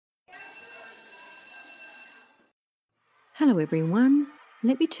Hello, everyone.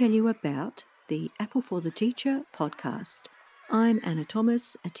 Let me tell you about the Apple for the Teacher podcast. I'm Anna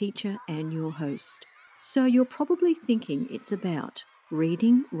Thomas, a teacher and your host. So, you're probably thinking it's about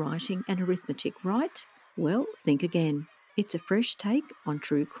reading, writing, and arithmetic, right? Well, think again. It's a fresh take on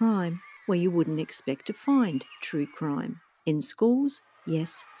true crime, where you wouldn't expect to find true crime. In schools,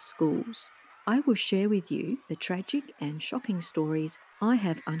 yes, schools. I will share with you the tragic and shocking stories I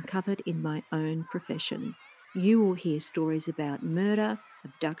have uncovered in my own profession. You will hear stories about murder,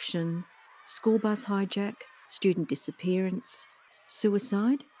 abduction, school bus hijack, student disappearance,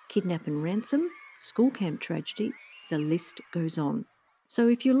 suicide, kidnap and ransom, school camp tragedy, the list goes on. So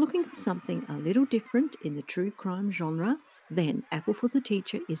if you're looking for something a little different in the true crime genre, then Apple for the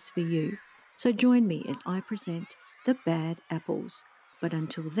Teacher is for you. So join me as I present the bad apples. But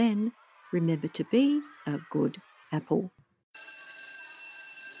until then, remember to be a good apple.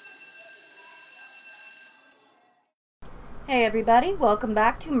 Hey everybody, welcome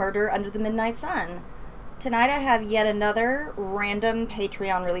back to Murder Under the Midnight Sun. Tonight I have yet another random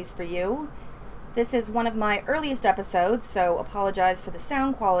Patreon release for you. This is one of my earliest episodes, so apologize for the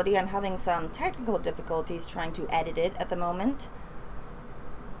sound quality. I'm having some technical difficulties trying to edit it at the moment.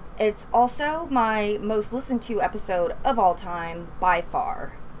 It's also my most listened to episode of all time by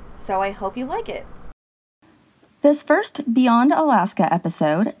far, so I hope you like it. This first Beyond Alaska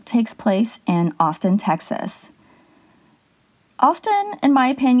episode takes place in Austin, Texas. Austin, in my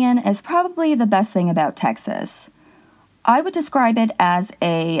opinion, is probably the best thing about Texas. I would describe it as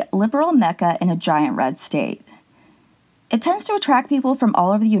a liberal mecca in a giant red state. It tends to attract people from all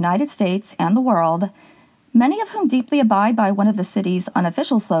over the United States and the world, many of whom deeply abide by one of the city's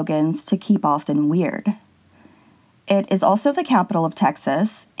unofficial slogans to keep Austin weird. It is also the capital of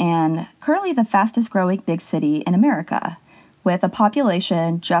Texas and currently the fastest growing big city in America, with a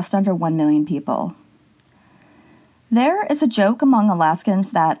population just under 1 million people. There is a joke among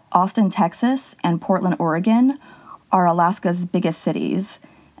Alaskans that Austin, Texas, and Portland, Oregon are Alaska's biggest cities,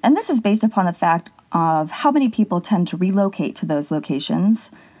 and this is based upon the fact of how many people tend to relocate to those locations,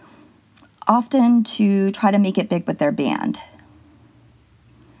 often to try to make it big with their band.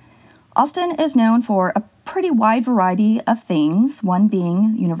 Austin is known for a pretty wide variety of things, one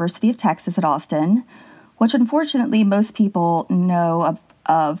being University of Texas at Austin, which unfortunately most people know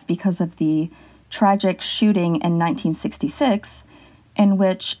of because of the tragic shooting in 1966, in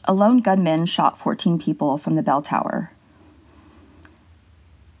which a lone gunman shot 14 people from the bell tower.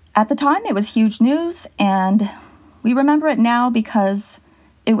 At the time, it was huge news, and we remember it now because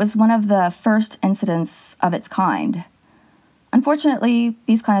it was one of the first incidents of its kind. Unfortunately,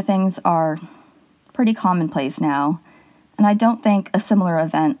 these kind of things are pretty commonplace now, and I don't think a similar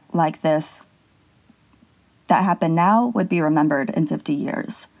event like this that happened now would be remembered in 50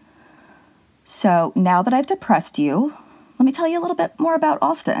 years. So now that I've depressed you, let me tell you a little bit more about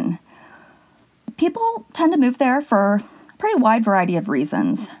Austin. People tend to move there for a pretty wide variety of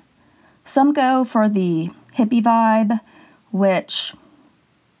reasons. Some go for the hippie vibe, which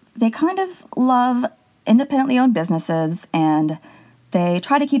they kind of love independently owned businesses, and they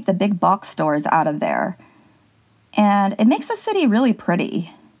try to keep the big box stores out of there. And it makes the city really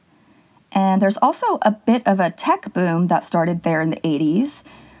pretty. And there's also a bit of a tech boom that started there in the 80s,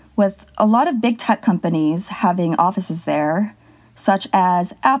 with a lot of big tech companies having offices there, such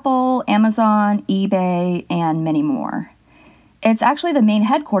as Apple, Amazon, eBay, and many more. It's actually the main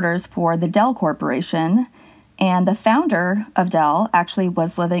headquarters for the Dell Corporation, and the founder of Dell actually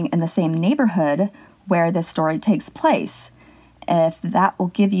was living in the same neighborhood where this story takes place, if that will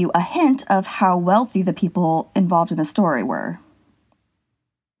give you a hint of how wealthy the people involved in the story were.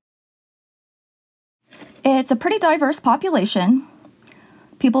 It's a pretty diverse population.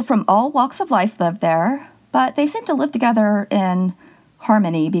 People from all walks of life live there, but they seem to live together in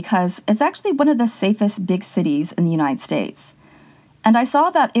harmony because it's actually one of the safest big cities in the United States. And I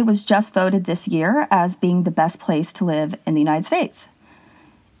saw that it was just voted this year as being the best place to live in the United States.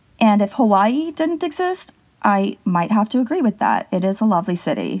 And if Hawaii didn't exist, I might have to agree with that. It is a lovely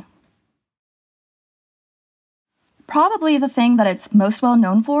city. Probably the thing that it's most well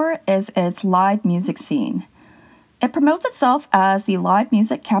known for is its live music scene. It promotes itself as the live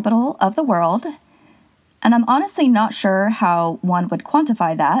music capital of the world, and I'm honestly not sure how one would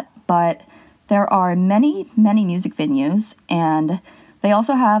quantify that, but there are many, many music venues, and they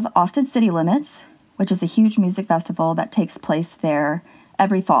also have Austin City Limits, which is a huge music festival that takes place there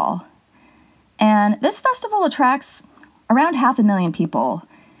every fall. And this festival attracts around 500,000 people,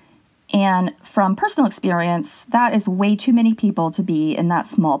 and from personal experience, that is way too many people to be in that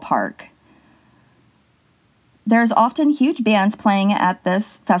small park. There's often huge bands playing at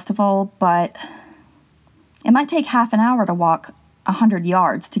this festival, but It might take half an hour to walk 100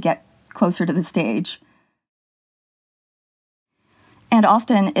 yards to get closer to the stage. And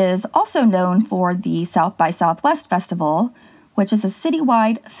Austin is also known for the South by Southwest Festival, which is a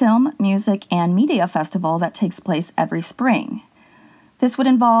citywide film, music, and media festival that takes place every spring. This would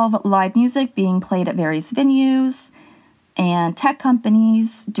involve live music being played at various venues, and tech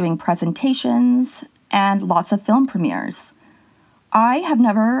companies doing presentations, and lots of film premieres. I have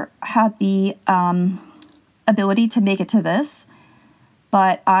never had the ability to make it to this,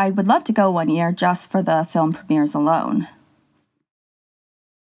 but I would love to go one year just for the film premieres alone.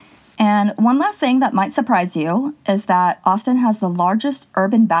 And one last thing that might surprise you is that Austin has the largest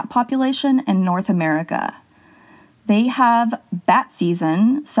urban bat population in North America. They have bat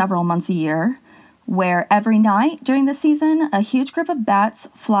season several months a year, where every night during the season, a huge group of bats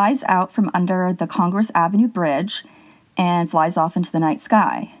flies out from under the Congress Avenue Bridge and flies off into the night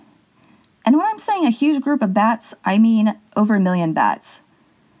sky. And when I'm saying a huge group of bats, I mean over 1 million bats.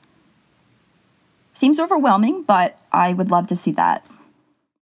 Seems overwhelming, but I would love to see that.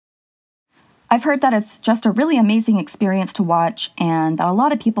 I've heard that it's just a really amazing experience to watch, and that a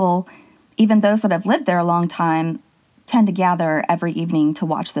lot of people, even those that have lived there a long time, tend to gather every evening to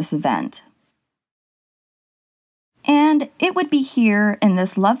watch this event. And it would be here in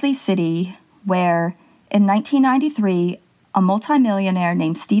this lovely city where, in 1993, a multimillionaire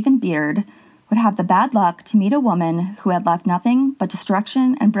named Stephen Beard would have the bad luck to meet a woman who had left nothing but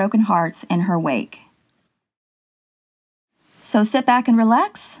destruction and broken hearts in her wake. So sit back and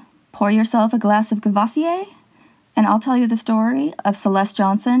relax, pour yourself a glass of Courvoisier, and I'll tell you the story of Celeste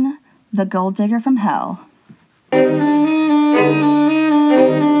Johnson, the gold digger from hell.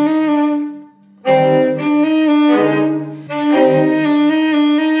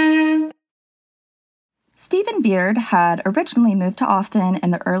 Stephen Beard had originally moved to Austin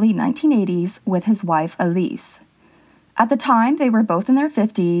in the early 1980s with his wife Elise. At the time, they were both in their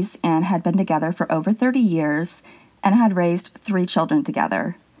 50s and had been together for over 30 years and had raised 3 children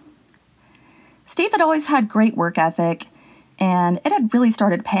together. Steve had always had great work ethic, and it had really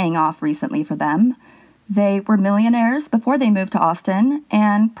started paying off recently for them. They were millionaires before they moved to Austin,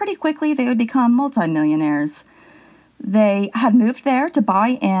 and pretty quickly they would become multimillionaires. They had moved there to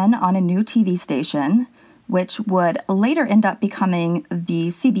buy in on a new TV station, which would later end up becoming the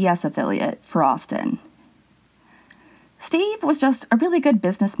CBS affiliate for Austin. Steve was just a really good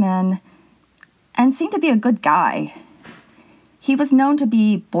businessman and seemed to be a good guy. He was known to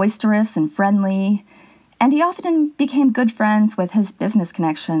be boisterous and friendly, and he often became good friends with his business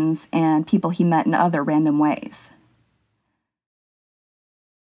connections and people he met in other random ways.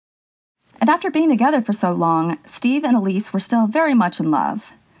 And after being together for so long, Steve and Elise were still very much in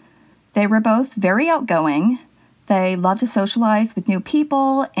love. They were both very outgoing, they loved to socialize with new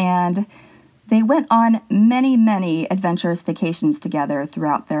people, and they went on many, many adventurous vacations together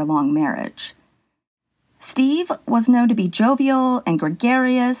throughout their long marriage. Steve was known to be jovial and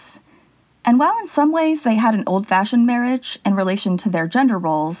gregarious, and while in some ways they had an old-fashioned marriage in relation to their gender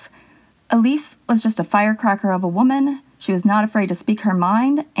roles, Elise was just a firecracker of a woman. She was not afraid to speak her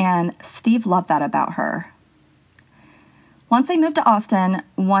mind, and Steve loved that about her. Once they moved to Austin,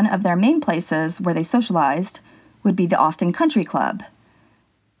 one of their main places where they socialized would be the Austin Country Club.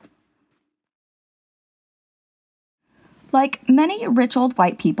 Like many rich old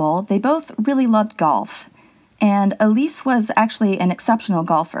white people, they both really loved golf, and Elise was actually an exceptional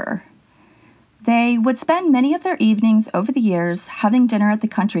golfer. They would spend many of their evenings over the years having dinner at the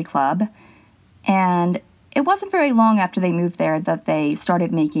country club, and it wasn't very long after they moved there that they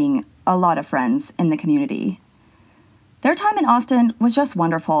started making a lot of friends in the community. Their time in Austin was just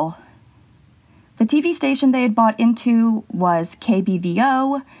wonderful. The TV station they had bought into was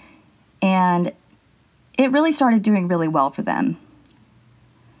KBVO, and it really started doing really well for them.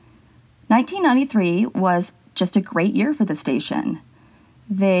 1993 was just a great year for the station.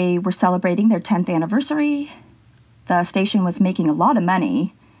 They were celebrating their 10th anniversary, the station was making a lot of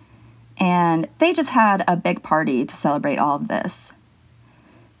money, and they just had a big party to celebrate all of this.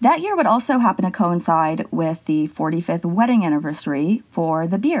 That year would also happen to coincide with the 45th wedding anniversary for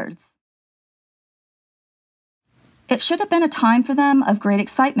the Beards. It should have been a time for them of great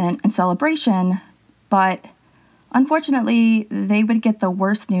excitement and celebration, but unfortunately, they would get the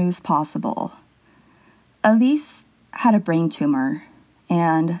worst news possible. Elise had a brain tumor,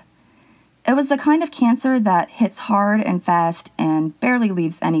 and it was the kind of cancer that hits hard and fast and barely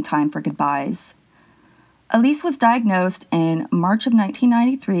leaves any time for goodbyes. Elise was diagnosed in March of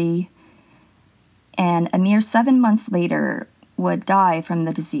 1993, and a mere 7 months later would die from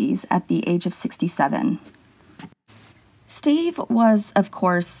the disease at the age of 67. Steve was, of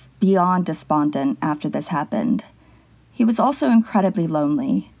course, beyond despondent after this happened. He was also incredibly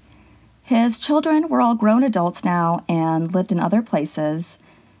lonely. His children were all grown adults now and lived in other places,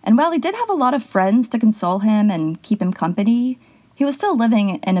 and while he did have a lot of friends to console him and keep him company, he was still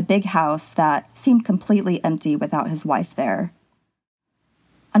living in a big house that seemed completely empty without his wife there.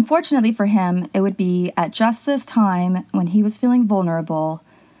 Unfortunately for him, it would be at just this time, when he was feeling vulnerable,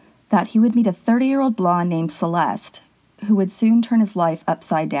 that he would meet a 30-year-old blonde named Celeste, who would soon turn his life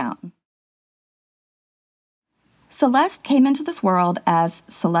upside down. Celeste came into this world as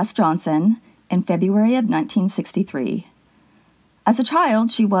Celeste Johnson in February of 1963. As a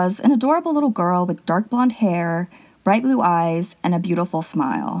child, she was an adorable little girl with dark blonde hair, bright blue eyes, and a beautiful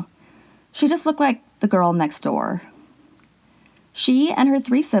smile. She just looked like the girl next door. She and her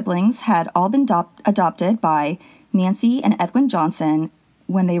 3 siblings had all been adopted by Nancy and Edwin Johnson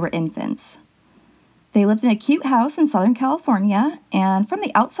when they were infants. They lived in a cute house in Southern California, and from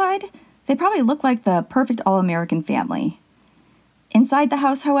the outside, they probably looked like the perfect all-American family. Inside the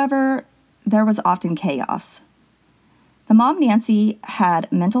house, however, there was often chaos. The mom, Nancy, had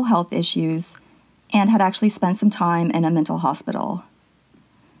mental health issues and had actually spent some time in a mental hospital.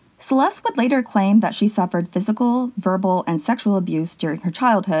 Celeste would later claim that she suffered physical, verbal, and sexual abuse during her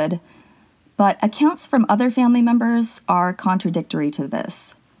childhood, but accounts from other family members are contradictory to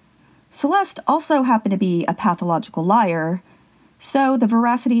this. Celeste also happened to be a pathological liar, so the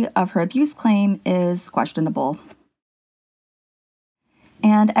veracity of her abuse claim is questionable.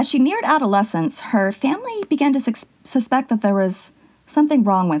 And as she neared adolescence, her family began to suspect that there was something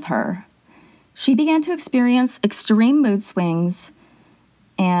wrong with her. She began to experience extreme mood swings,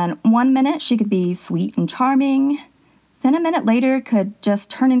 and one minute she could be sweet and charming, then a minute later could just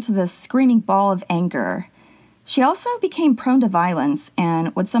turn into this screaming ball of anger. She also became prone to violence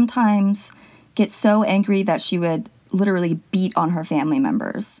and would sometimes get so angry that she would literally beat on her family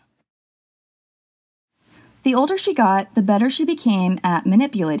members. The older she got, the better she became at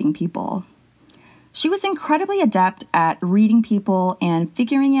manipulating people. She was incredibly adept at reading people and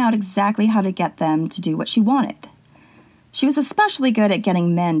figuring out exactly how to get them to do what she wanted. She was especially good at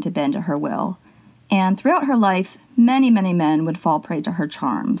getting men to bend to her will, and throughout her life, many men would fall prey to her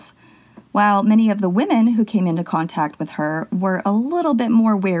charms, while many of the women who came into contact with her were a little bit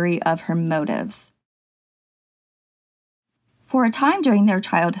more wary of her motives. For a time during their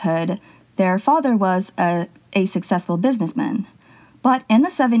childhood, their father was a successful businessman, but in the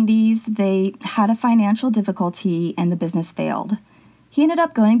 70s, they had a financial difficulty and the business failed. He ended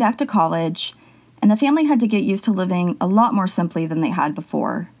up going back to college, and the family had to get used to living a lot more simply than they had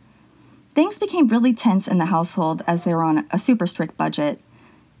before. Things became really tense in the household as they were on a super strict budget,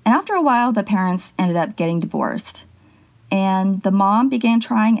 and after a while, the parents ended up getting divorced. And the mom began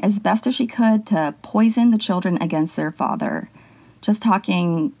trying as best as she could to poison the children against their father, just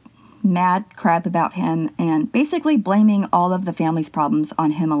talking mad crap about him and basically blaming all of the family's problems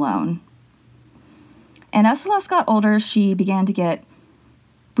on him alone. And as Celeste got older, she began to get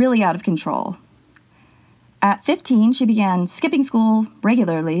really out of control. At 15, she began skipping school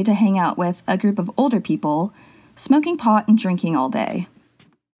regularly to hang out with a group of older people, smoking pot and drinking all day.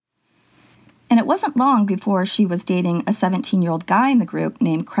 And it wasn't long before she was dating a 17-year-old guy in the group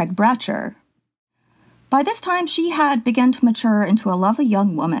named Craig Bratcher. By this time, she had begun to mature into a lovely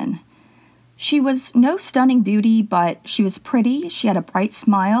young woman. She was no stunning beauty, but she was pretty, she had a bright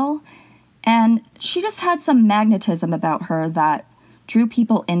smile, and she just had some magnetism about her that drew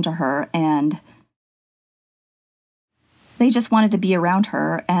people into her, and they just wanted to be around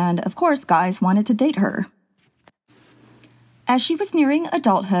her, and of course, guys wanted to date her. As she was nearing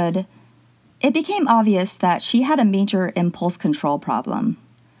adulthood, it became obvious that she had a major impulse control problem.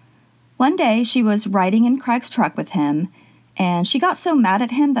 One day, she was riding in Craig's truck with him, and she got so mad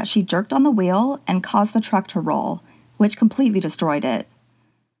at him that she jerked on the wheel and caused the truck to roll, which completely destroyed it.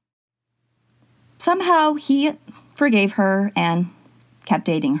 Somehow, he forgave her and kept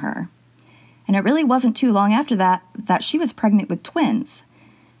dating her. And it really wasn't too long after that she was pregnant with twins,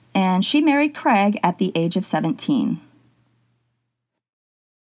 and she married Craig at the age of 17.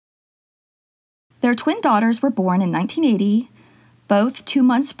 Their twin daughters were born in 1980, both 2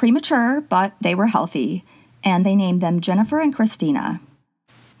 months premature, but they were healthy, and they named them Jennifer and Christina.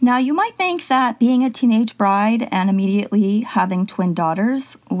 Now, you might think that being a teenage bride and immediately having twin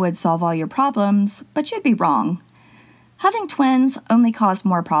daughters would solve all your problems, but you'd be wrong. Having twins only caused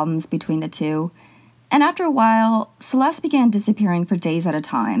more problems between the two, and after a while, Celeste began disappearing for days at a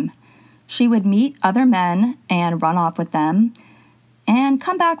time. She would meet other men and run off with them, and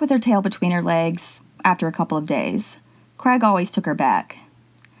come back with her tail between her legs after a couple of days. Craig always took her back.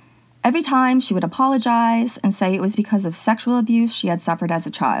 Every time she would apologize and say it was because of sexual abuse she had suffered as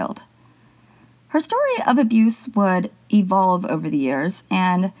a child. Her story of abuse would evolve over the years,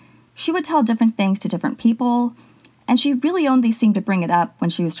 and she would tell different things to different people, and she really only seemed to bring it up when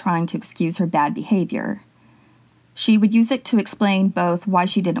she was trying to excuse her bad behavior. She would use it to explain both why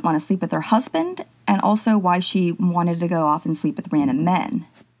she didn't want to sleep with her husband and also why she wanted to go off and sleep with random men.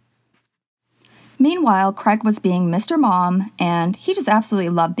 Meanwhile, Craig was being Mr. Mom, and he just absolutely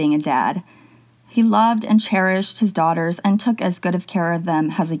loved being a dad. He loved and cherished his daughters and took as good of care of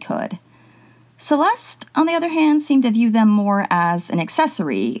them as he could. Celeste, on the other hand, seemed to view them more as an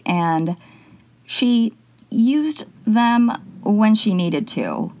accessory, and she used them when she needed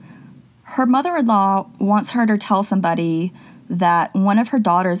to. Her mother-in-law once heard her tell somebody that one of her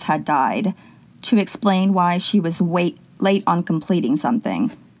daughters had died to explain why she was late on completing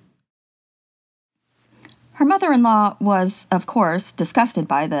something. Her mother-in-law was, of course, disgusted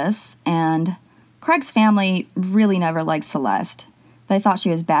by this, and Craig's family really never liked Celeste. They thought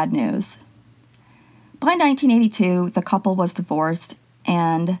she was bad news. By 1982, the couple was divorced,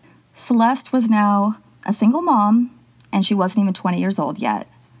 and Celeste was now a single mom, and she wasn't even 20 years old yet.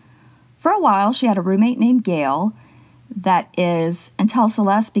 For a while, she had a roommate named Gail. That is, until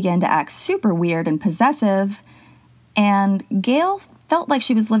Celeste began to act super weird and possessive, and Gail felt like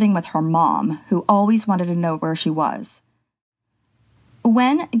she was living with her mom, who always wanted to know where she was.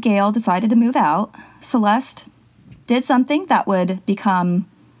 When Gail decided to move out, Celeste did something that would become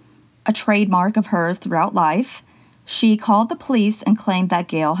a trademark of hers throughout life. She called the police and claimed that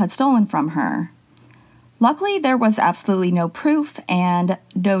Gail had stolen from her. Luckily, there was absolutely no proof and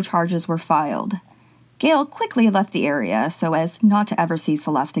no charges were filed. Gail quickly left the area so as not to ever see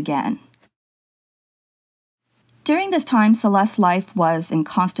Celeste again. During this time, Celeste's life was in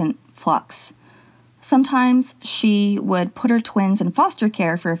constant flux. Sometimes she would put her twins in foster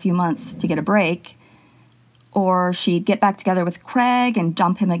care for a few months to get a break, or she'd get back together with Craig and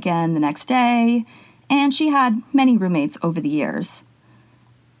dump him again the next day, and she had many roommates over the years.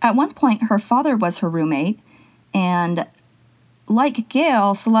 At one point, her father was her roommate, and like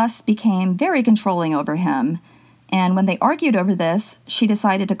Gail, Celeste became very controlling over him, and when they argued over this, she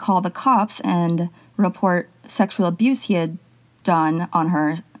decided to call the cops and report sexual abuse he had done on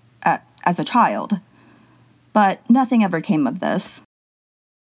her as a child. But nothing ever came of this.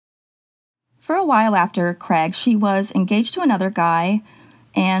 For a while after Craig, she was engaged to another guy,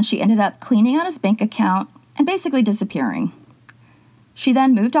 and she ended up cleaning out his bank account and basically disappearing. She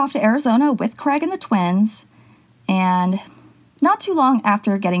then moved off to Arizona with Craig and the twins, and not too long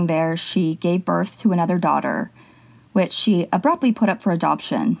after getting there, she gave birth to another daughter, which she abruptly put up for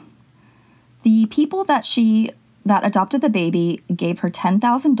adoption. The people that adopted the baby gave her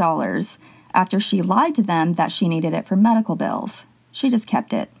 $10,000 after she lied to them that she needed it for medical bills. She just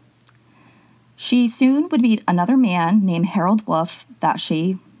kept it. She soon would meet another man named Harold Wolf that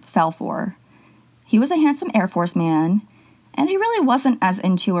she fell for. He was a handsome Air Force man, and he really wasn't as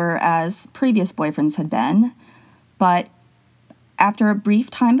into her as previous boyfriends had been, but after a brief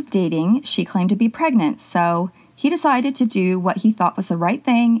time of dating, she claimed to be pregnant, so he decided to do what he thought was the right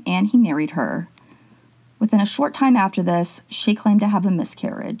thing, and he married her. Within a short time after this, she claimed to have a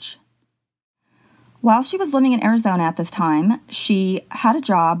miscarriage. While she was living in Arizona at this time, she had a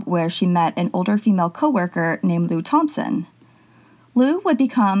job where she met an older female coworker named Lou Thompson. Lou would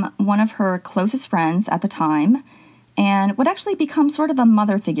become one of her closest friends at the time and would actually become sort of a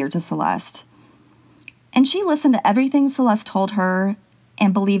mother figure to Celeste. And she listened to everything Celeste told her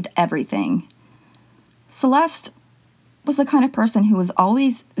and believed everything. Celeste was the kind of person who was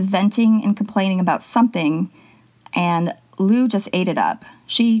always venting and complaining about something, and Lou just ate it up.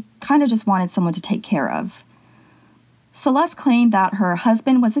 She kind of just wanted someone to take care of. Celeste claimed that her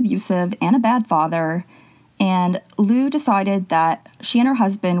husband was abusive and a bad father, and Lou decided that she and her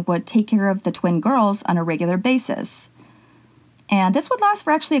husband would take care of the twin girls on a regular basis. And this would last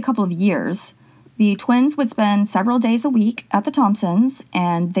for actually a couple of years. The twins would spend several days a week at the Thompsons,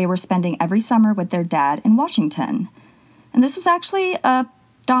 and they were spending every summer with their dad in Washington. And this was actually a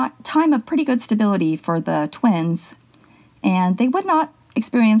time of pretty good stability for the twins, and they would not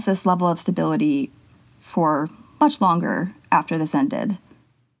experience this level of stability for much longer after this ended.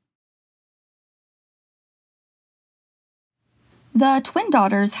 The twin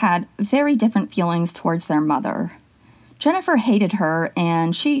daughters had very different feelings towards their mother. Jennifer hated her,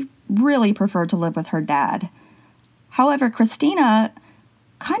 and she really preferred to live with her dad. However, Christina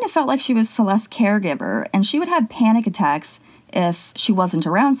kind of felt like she was Celeste's caregiver, and she would have panic attacks if she wasn't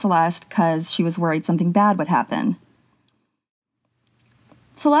around Celeste because she was worried something bad would happen.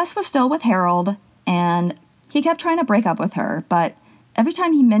 Celeste was still with Harold, and he kept trying to break up with her, but every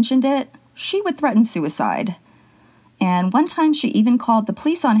time he mentioned it, she would threaten suicide. And one time she even called the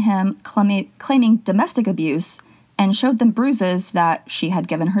police on him, claiming domestic abuse, and showed them bruises that she had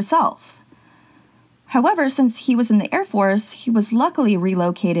given herself. However, since he was in the Air Force, he was luckily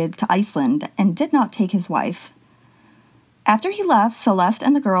relocated to Iceland and did not take his wife. After he left, Celeste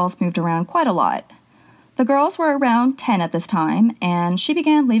and the girls moved around quite a lot. The girls were around 10 at this time, and she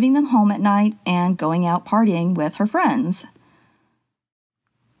began leaving them home at night and going out partying with her friends.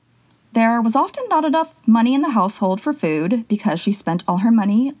 There was often not enough money in the household for food because she spent all her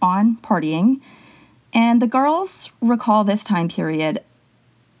money on partying, and the girls recall this time period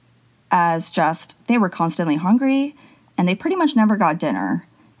as just they were constantly hungry and they pretty much never got dinner.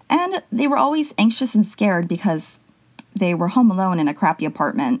 And they were always anxious and scared because they were home alone in a crappy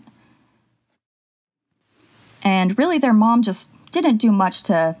apartment. And really their mom just didn't do much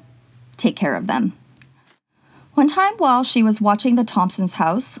to take care of them. One time while she was watching the Thompsons'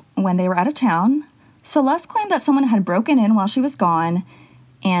 house when they were out of town, Celeste claimed that someone had broken in while she was gone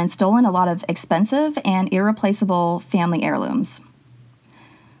and stolen a lot of expensive and irreplaceable family heirlooms.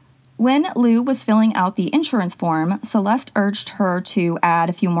 When Lou was filling out the insurance form, Celeste urged her to add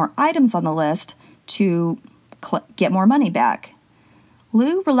a few more items on the list to get more money back.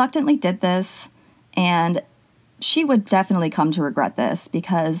 Lou reluctantly did this, and she would definitely come to regret this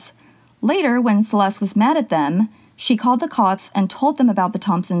because later, when Celeste was mad at them, she called the cops and told them about the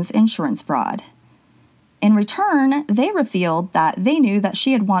Thompsons' insurance fraud. In return, they revealed that they knew that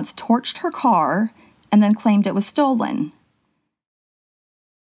she had once torched her car and then claimed it was stolen.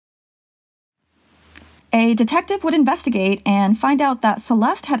 A detective would investigate and find out that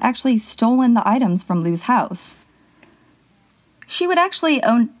Celeste had actually stolen the items from Lou's house. She would actually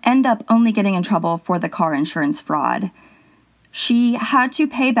end up only getting in trouble for the car insurance fraud. She had to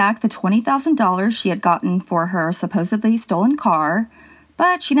pay back the $20,000 she had gotten for her supposedly stolen car,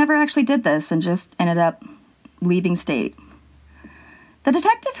 but she never actually did this and just ended up leaving state. The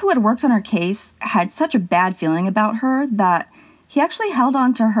detective who had worked on her case had such a bad feeling about her that he actually held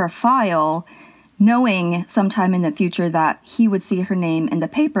on to her file, knowing sometime in the future that he would see her name in the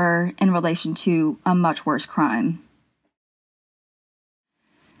paper in relation to a much worse crime.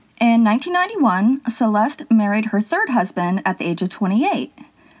 In 1991, Celeste married her third husband at the age of 28.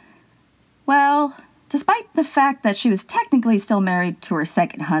 Well, despite the fact that she was technically still married to her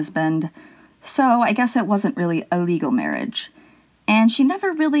second husband, so I guess it wasn't really a legal marriage. And she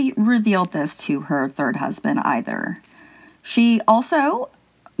never really revealed this to her third husband either. She also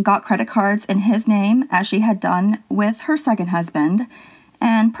got credit cards in his name as she had done with her second husband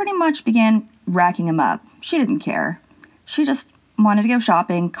and pretty much began racking him up. She didn't care. She just wanted to go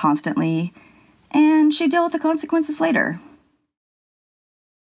shopping constantly, and she'd deal with the consequences later.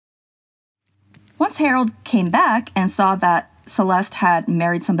 Once Harold came back and saw that Celeste had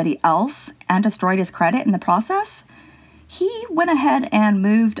married somebody else and destroyed his credit in the process, he went ahead and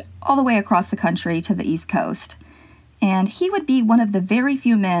moved all the way across the country to the East Coast. And he would be one of the very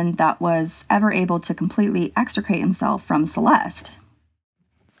few men that was ever able to completely extricate himself from Celeste.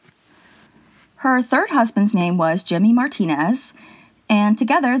 Her third husband's name was Jimmy Martinez, and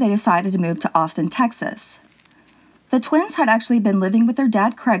together they decided to move to Austin, Texas. The twins had actually been living with their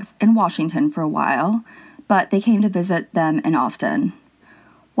dad, Craig, in Washington for a while, but they came to visit them in Austin.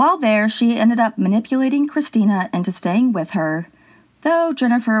 While there, she ended up manipulating Christina into staying with her, though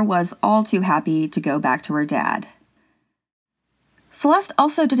Jennifer was all too happy to go back to her dad. Celeste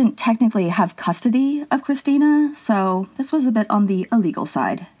also didn't technically have custody of Christina, so this was a bit on the illegal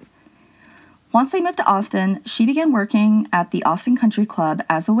side. Once they moved to Austin, she began working at the Austin Country Club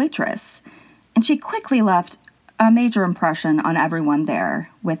as a waitress, and she quickly left a major impression on everyone there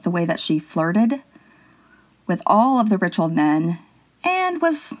with the way that she flirted with all of the rich old men and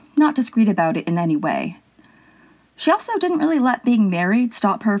was not discreet about it in any way. She also didn't really let being married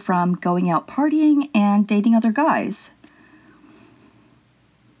stop her from going out partying and dating other guys.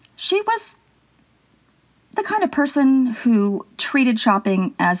 She was the kind of person who treated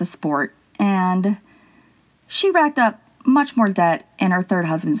shopping as a sport, and she racked up much more debt in her third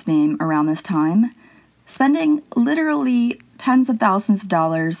husband's name around this time, spending literally tens of thousands of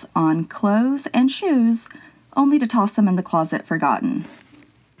dollars on clothes and shoes only to toss them in the closet forgotten.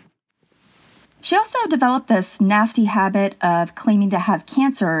 She also developed this nasty habit of claiming to have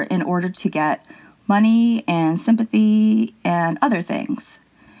cancer in order to get money and sympathy and other things.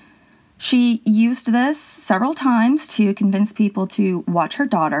 She used this several times to convince people to watch her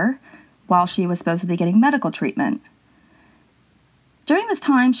daughter while she was supposedly getting medical treatment. During this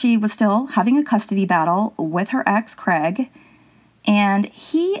time, she was still having a custody battle with her ex, Craig, and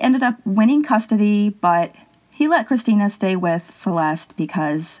he ended up winning custody, but he let Christina stay with Celeste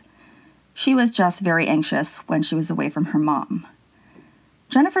because she was just very anxious when she was away from her mom.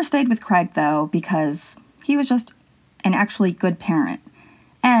 Jennifer stayed with Craig, though, because he was just an actually good parent,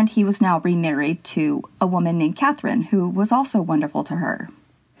 and he was now remarried to a woman named Catherine, who was also wonderful to her.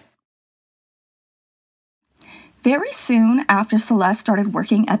 Very soon after Celeste started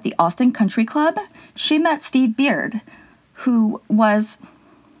working at the Austin Country Club, she met Steve Beard, who was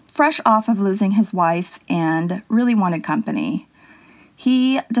fresh off of losing his wife and really wanted company.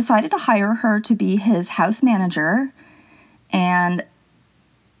 He decided to hire her to be his house manager, and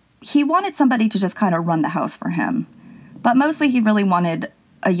he wanted somebody to just kind of run the house for him. But mostly he really wanted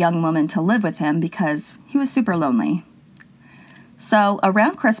a young woman to live with him because he was super lonely. So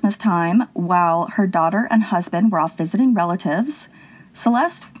around Christmas time, while her daughter and husband were off visiting relatives,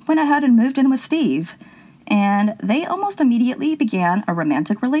 Celeste went ahead and moved in with Steve, and they almost immediately began a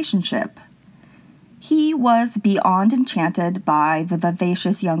romantic relationship. He was beyond enchanted by the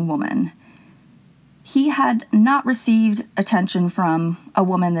vivacious young woman. He had not received attention from a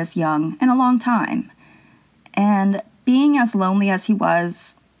woman this young in a long time, and being as lonely as he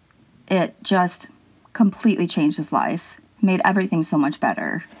was, it just completely changed his life, made everything so much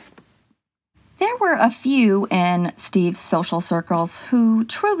better. There were a few in Steve's social circles who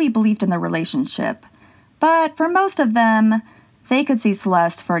truly believed in the relationship, but for most of them, they could see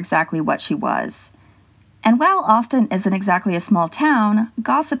Celeste for exactly what she was. And while Austin isn't exactly a small town,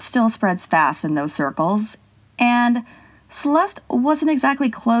 gossip still spreads fast in those circles, and Celeste wasn't exactly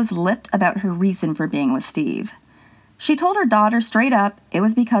close-lipped about her reason for being with Steve. She told her daughter straight up it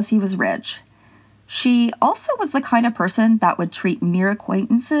was because he was rich. She also was the kind of person that would treat mere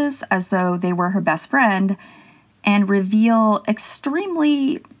acquaintances as though they were her best friend and reveal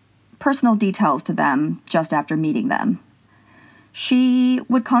extremely personal details to them just after meeting them. She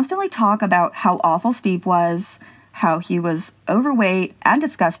would constantly talk about how awful Steve was, how he was overweight and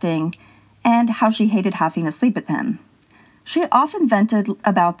disgusting, and how she hated having to sleep with him. She often vented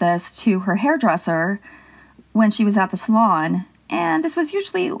about this to her hairdresser when she was at the salon, and this was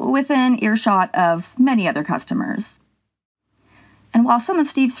usually within earshot of many other customers. And while some of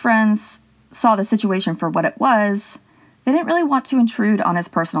Steve's friends saw the situation for what it was, they didn't really want to intrude on his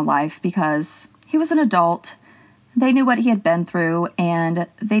personal life because he was an adult. They knew what he had been through, and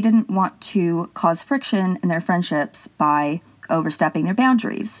they didn't want to cause friction in their friendships by overstepping their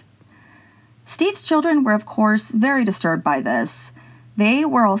boundaries. Steve's children were, of course, very disturbed by this. They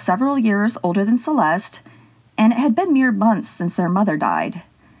were all several years older than Celeste, and it had been mere months since their mother died.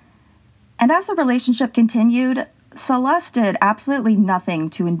 And as the relationship continued, Celeste did absolutely nothing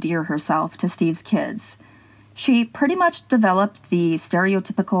to endear herself to Steve's kids. She pretty much developed the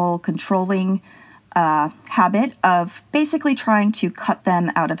stereotypical controlling habit of basically trying to cut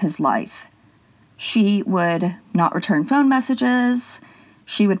them out of his life. She would not return phone messages,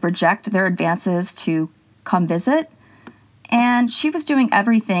 she would reject their advances to come visit, and she was doing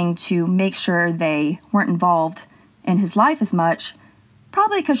everything to make sure they weren't involved in his life as much,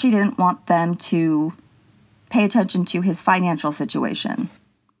 probably because she didn't want them to pay attention to his financial situation.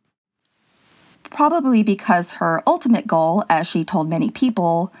 Probably because her ultimate goal, as she told many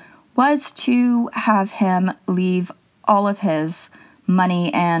people, was to have him leave all of his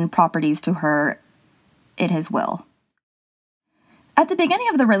money and properties to her in his will. At the beginning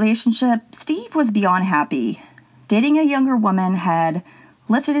of the relationship, Steve was beyond happy. Dating a younger woman had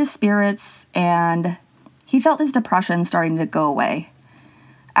lifted his spirits, and he felt his depression starting to go away.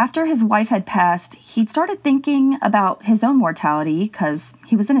 After his wife had passed, he'd started thinking about his own mortality because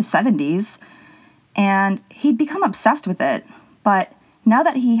he was in his 70s, and he'd become obsessed with it. But now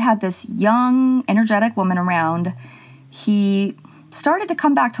that he had this young, energetic woman around, he started to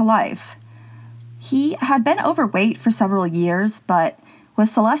come back to life. He had been overweight for several years, but with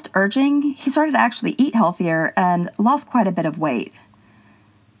Celeste urging, he started to actually eat healthier and lost quite a bit of weight.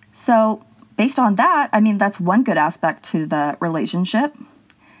 So, based on that, that's one good aspect to the relationship.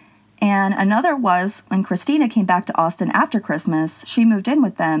 And another was when Christina came back to Austin after Christmas, she moved in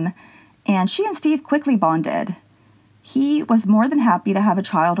with them, and she and Steve quickly bonded. He was more than happy to have a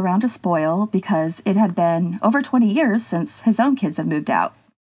child around to spoil because it had been over 20 years since his own kids had moved out.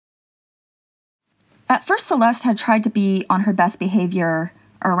 At first, Celeste had tried to be on her best behavior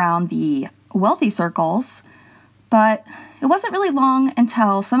around the wealthy circles, but it wasn't really long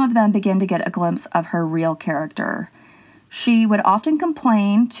until some of them began to get a glimpse of her real character. She would often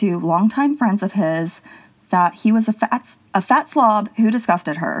complain to longtime friends of his that he was a fat slob who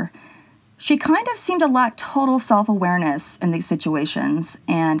disgusted her. She kind of seemed to lack total self-awareness in these situations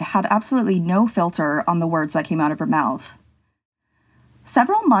and had absolutely no filter on the words that came out of her mouth.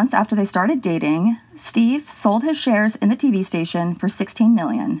 Several months after they started dating, Steve sold his shares in the TV station for $16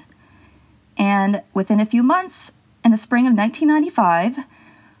 million. And within a few months, in the spring of 1995, a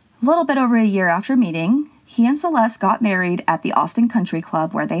little bit over a year after meeting, he and Celeste got married at the Austin Country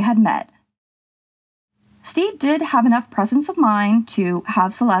Club where they had met. Steve did have enough presence of mind to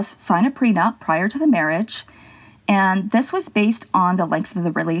have Celeste sign a prenup prior to the marriage, and this was based on the length of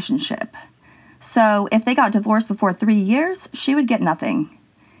the relationship. So if they got divorced before 3 years, she would get nothing.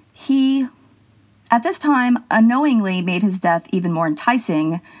 He, at this time, unknowingly made his death even more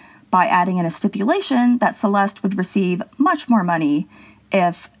enticing by adding in a stipulation that Celeste would receive much more money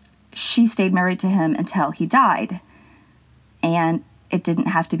if she stayed married to him until he died. And it didn't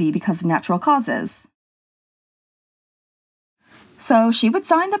have to be because of natural causes. So she would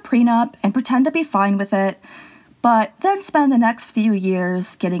sign the prenup and pretend to be fine with it, but then spend the next few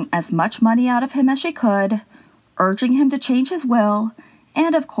years getting as much money out of him as she could, urging him to change his will,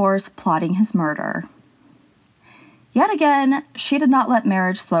 and of course, plotting his murder. Yet again, she did not let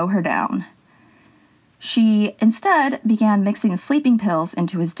marriage slow her down. She instead began mixing sleeping pills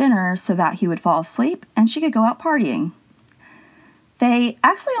into his dinner so that he would fall asleep and she could go out partying. They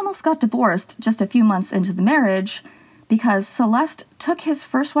actually almost got divorced just a few months into the marriage because Celeste took his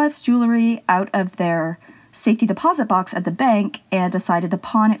first wife's jewelry out of their safety deposit box at the bank and decided to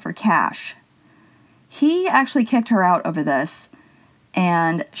pawn it for cash. He actually kicked her out over this,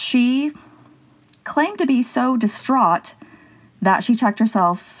 and she claimed to be so distraught that she checked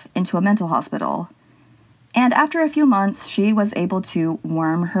herself into a mental hospital. And after a few months, she was able to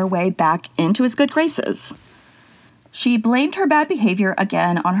worm her way back into his good graces. She blamed her bad behavior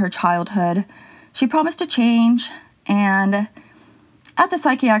again on her childhood. She promised to change, and at the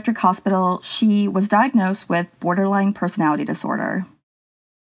psychiatric hospital, she was diagnosed with borderline personality disorder.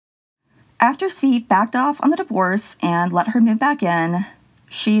 After Steve backed off on the divorce and let her move back in,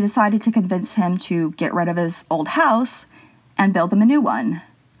 she decided to convince him to get rid of his old house and build them a new one.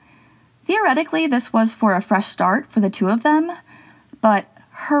 Theoretically, this was for a fresh start for the two of them, but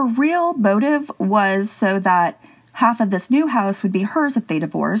her real motive was so that half of this new house would be hers if they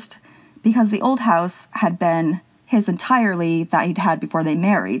divorced, because the old house had been his entirely that he'd had before they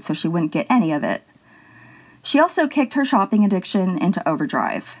married, so she wouldn't get any of it. She also kicked her shopping addiction into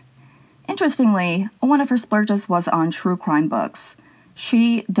overdrive. Interestingly, one of her splurges was on true crime books.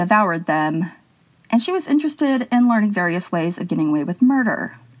 She devoured them, and she was interested in learning various ways of getting away with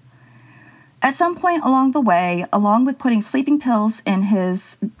murder. At some point along the way, along with putting sleeping pills in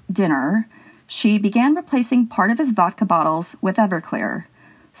his dinner, she began replacing part of his vodka bottles with Everclear.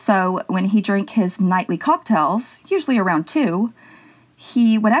 So when he drank his nightly cocktails, usually around 2,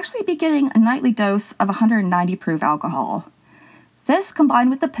 he would actually be getting a nightly dose of 190 proof alcohol. This, combined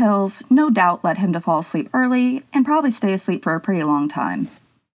with the pills, no doubt led him to fall asleep early and probably stay asleep for a pretty long time.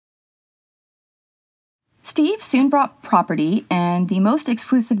 Steve soon bought property in the most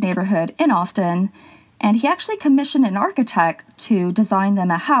exclusive neighborhood in Austin, and he actually commissioned an architect to design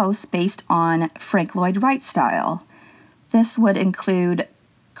them a house based on Frank Lloyd Wright style. This would include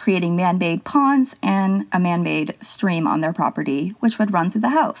creating man-made ponds and a man-made stream on their property, which would run through the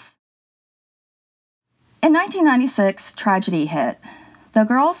house. In 1996, tragedy hit. The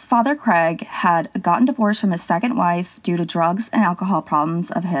girl's father, Craig, had gotten divorced from his second wife due to drugs and alcohol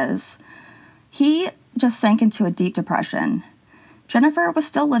problems of his. He just sank into a deep depression. Jennifer was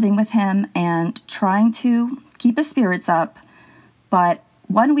still living with him and trying to keep his spirits up, but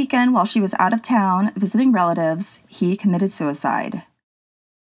one weekend while she was out of town visiting relatives, he committed suicide.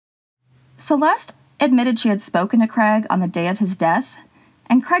 Celeste admitted she had spoken to Craig on the day of his death,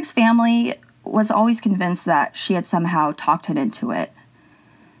 and Craig's family was always convinced that she had somehow talked him into it.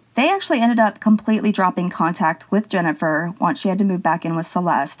 They actually ended up completely dropping contact with Jennifer once she had to move back in with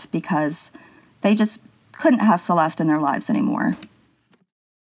Celeste because they just couldn't have Celeste in their lives anymore.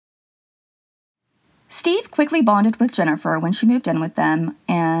 Steve quickly bonded with Jennifer when she moved in with them,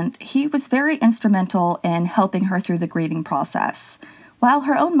 and he was very instrumental in helping her through the grieving process, while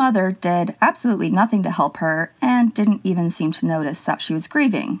her own mother did absolutely nothing to help her and didn't even seem to notice that she was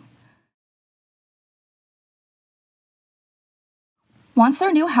grieving. Once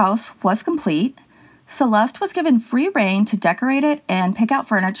their new house was complete, Celeste was given free rein to decorate it and pick out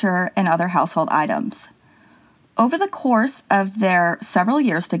furniture and other household items. Over the course of their several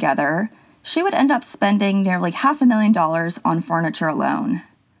years together, she would end up spending nearly $500,000 on furniture alone.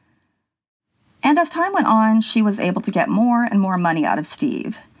 And as time went on, she was able to get more and more money out of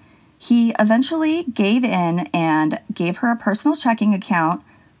Steve. He eventually gave in and gave her a personal checking account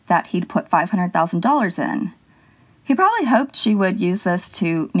that he'd put $500,000 in. He probably hoped she would use this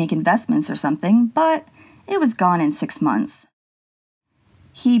to make investments or something, but it was gone in 6 months.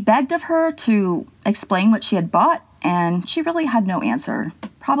 He begged of her to explain what she had bought, and she really had no answer,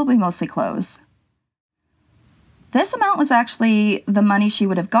 probably mostly clothes. This amount was actually the money she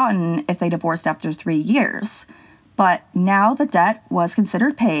would have gotten if they divorced after 3 years. But now the debt was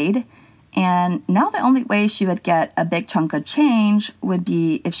considered paid, and now the only way she would get a big chunk of change would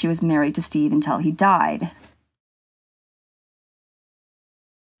be if she was married to Steve until he died.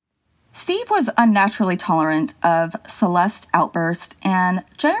 Steve was unnaturally tolerant of Celeste's outburst and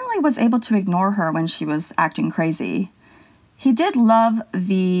generally was able to ignore her when she was acting crazy. He did love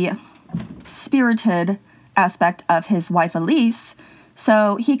the spirited aspect of his wife Elise,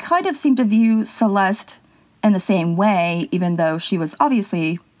 so he kind of seemed to view Celeste in the same way, even though she was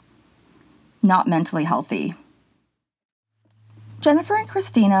obviously not mentally healthy. Jennifer and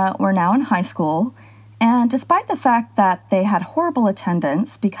Christina were now in high school, and despite the fact that they had horrible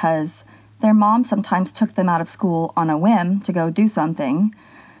attendance because their mom sometimes took them out of school on a whim to go do something,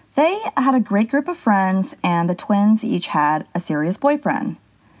 they had a great group of friends, and the twins each had a serious boyfriend.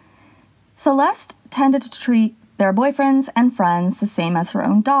 Celeste tended to treat their boyfriends and friends the same as her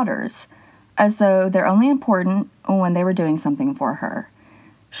own daughters, as though they're only important when they were doing something for her.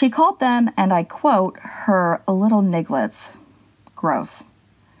 She called them, and I quote, her little nigglets. Gross.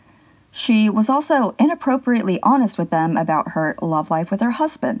 She was also inappropriately honest with them about her love life with her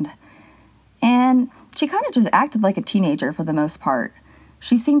husband. And she kind of just acted like a teenager for the most part.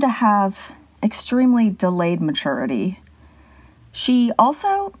 She seemed to have extremely delayed maturity. She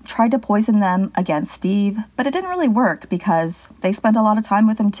also tried to poison them against Steve, but it didn't really work because they spent a lot of time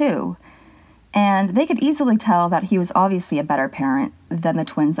with him too. And they could easily tell that he was obviously a better parent than the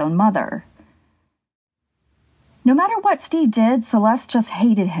twins' own mother. No matter what Steve did, Celeste just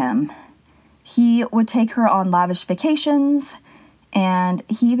hated him. He would take her on lavish vacations, and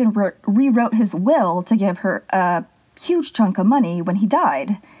he even rewrote his will to give her a huge chunk of money when he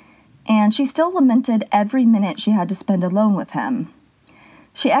died. And she still lamented every minute she had to spend alone with him.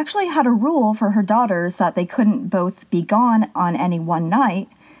 She actually had a rule for her daughters that they couldn't both be gone on any one night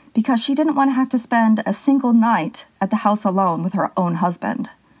because she didn't want to have to spend a single night at the house alone with her own husband.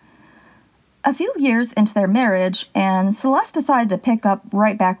 A few years into their marriage, and Celeste decided to pick up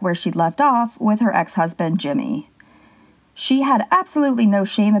right back where she'd left off with her ex-husband, Jimmy. She had absolutely no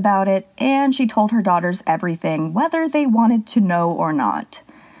shame about it, and she told her daughters everything, whether they wanted to know or not.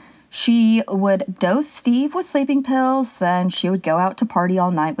 She would dose Steve with sleeping pills, then she would go out to party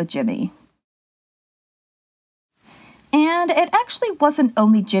all night with Jimmy. And it actually wasn't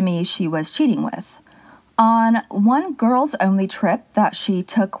only Jimmy she was cheating with. On one girls-only trip that she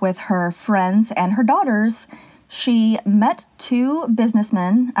took with her friends and her daughters, she met 2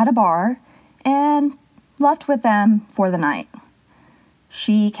 businessmen at a bar and left with them for the night.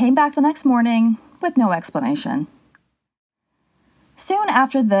 She came back the next morning with no explanation. Soon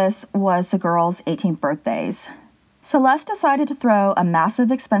after this was the girls' 18th birthdays. Celeste decided to throw a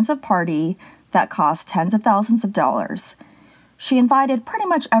massive expensive party that cost tens of thousands of dollars. She invited pretty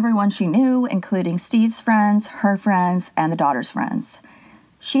much everyone she knew, including Steve's friends, her friends, and the daughter's friends.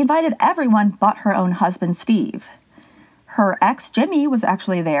 She invited everyone but her own husband, Steve. Her ex, Jimmy, was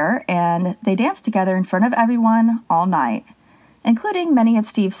actually there, and they danced together in front of everyone all night, including many of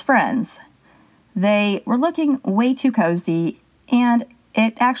Steve's friends. They were looking way too cozy, and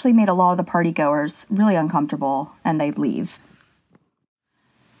it actually made a lot of the partygoers really uncomfortable, and they'd leave.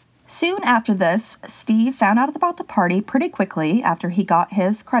 Soon after this, Steve found out about the party pretty quickly after he got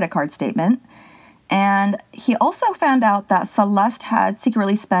his credit card statement, and he also found out that Celeste had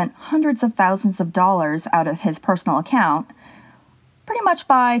secretly spent hundreds of thousands of dollars out of his personal account, pretty much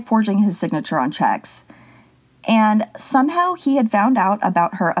by forging his signature on checks. And somehow he had found out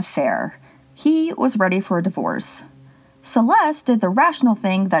about her affair. He was ready for a divorce. Celeste did the rational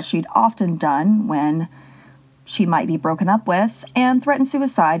thing that she'd often done when she might be broken up with and threatened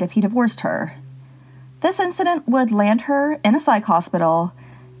suicide if he divorced her. This incident would land her in a psych hospital,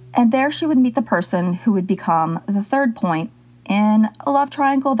 and there she would meet the person who would become the third point in a love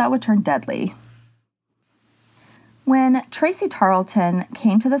triangle that would turn deadly. When Tracy Tarleton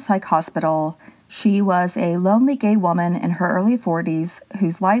came to the psych hospital, she was a lonely gay woman in her early 40s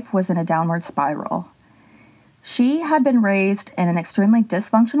whose life was in a downward spiral. She had been raised in an extremely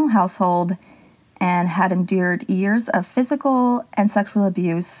dysfunctional household and had endured years of physical and sexual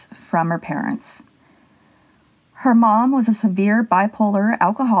abuse from her parents. Her mom was a severe bipolar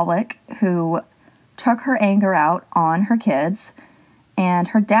alcoholic who took her anger out on her kids, and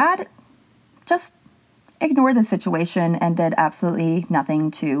her dad just ignored the situation and did absolutely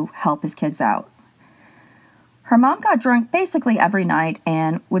nothing to help his kids out. Her mom got drunk basically every night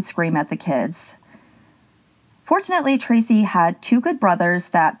and would scream at the kids. Fortunately, Tracy had 2 good brothers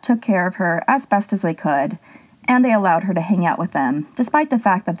that took care of her as best as they could, and they allowed her to hang out with them, despite the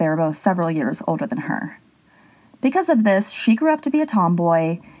fact that they were both several years older than her. Because of this, she grew up to be a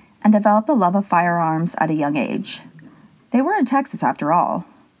tomboy and developed a love of firearms at a young age. They were in Texas, after all.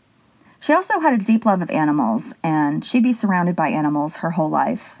 She also had a deep love of animals, and she'd be surrounded by animals her whole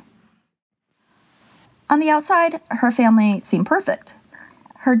life. On the outside, her family seemed perfect.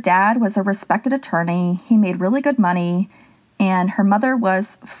 Her dad was a respected attorney, he made really good money, and her mother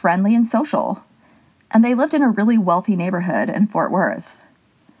was friendly and social. And they lived in a really wealthy neighborhood in Fort Worth.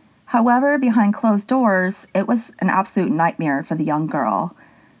 However, behind closed doors, it was an absolute nightmare for the young girl.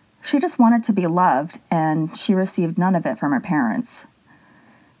 She just wanted to be loved, and she received none of it from her parents.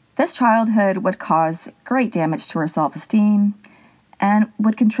 This childhood would cause great damage to her self-esteem and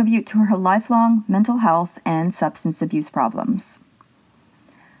would contribute to her lifelong mental health and substance abuse problems.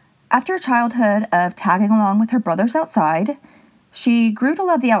 After a childhood of tagging along with her brothers outside, she grew to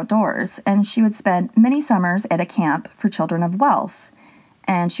love the outdoors, and she would spend many summers at a camp for children of wealth,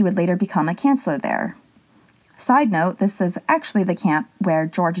 and she would later become a counselor there. Side note, this is actually the camp where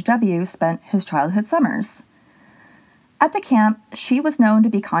George W. spent his childhood summers. At the camp, she was known to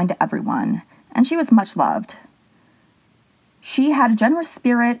be kind to everyone, and she was much loved. She had a generous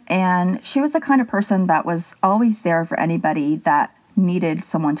spirit, and she was the kind of person that was always there for anybody that needed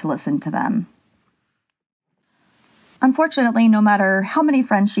someone to listen to them. Unfortunately, no matter how many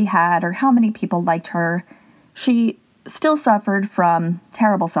friends she had or how many people liked her, she still suffered from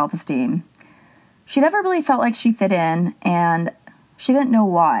terrible self-esteem. She never really felt like she fit in, and she didn't know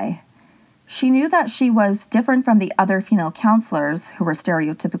why. She knew that she was different from the other female counselors who were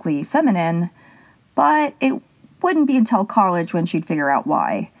stereotypically feminine, but it wouldn't be until college when she'd figure out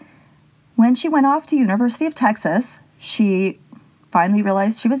why. When she went off to University of Texas, she finally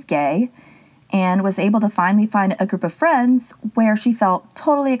realized she was gay and was able to finally find a group of friends where she felt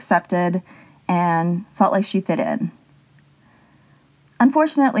totally accepted and felt like she fit in.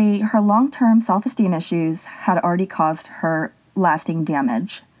 Unfortunately, her long-term self-esteem issues had already caused her lasting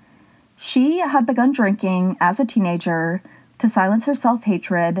damage. She had begun drinking as a teenager to silence her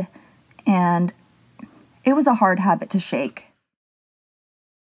self-hatred, and it was a hard habit to shake.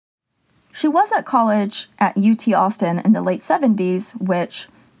 She was at college at UT Austin in the late 70s, which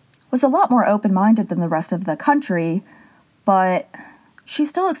was a lot more open-minded than the rest of the country, but she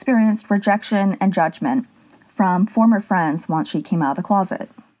still experienced rejection and judgment from former friends once she came out of the closet.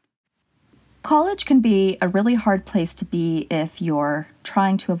 College can be a really hard place to be if you're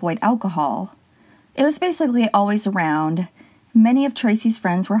trying to avoid alcohol. It was basically always around. Many of Tracy's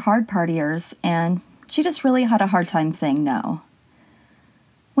friends were hard partiers, and she just really had a hard time saying no.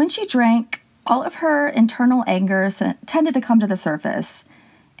 When she drank, all of her internal angers tended to come to the surface,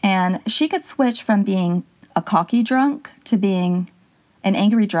 and she could switch from being a cocky drunk to being an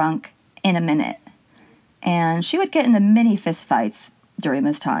angry drunk in a minute. And she would get into many fistfights during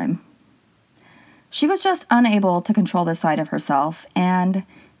this time. She was just unable to control this side of herself, and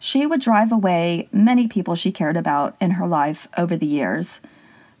she would drive away many people she cared about in her life over the years.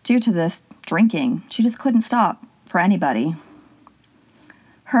 Due to this drinking, she just couldn't stop for anybody.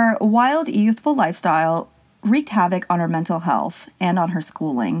 Her wild, youthful lifestyle wreaked havoc on her mental health and on her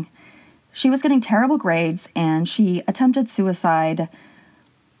schooling. She was getting terrible grades, and she attempted suicide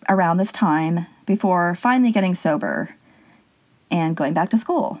around this time before finally getting sober and going back to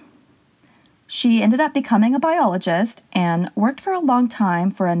school. She ended up becoming a biologist and worked for a long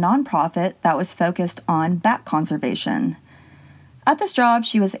time for a nonprofit that was focused on bat conservation. At this job,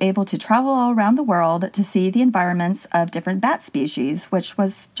 she was able to travel all around the world to see the environments of different bat species, which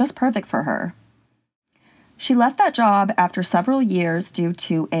was just perfect for her. She left that job after several years due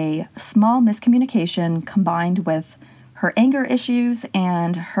to a small miscommunication combined with her anger issues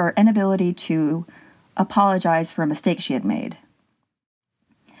and her inability to apologize for a mistake she had made.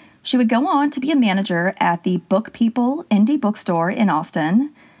 She would go on to be a manager at the Book People indie bookstore in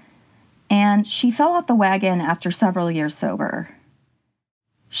Austin, and she fell off the wagon after several years sober.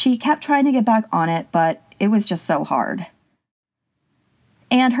 She kept trying to get back on it, but it was just so hard.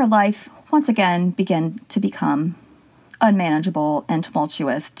 And her life once again began to become unmanageable and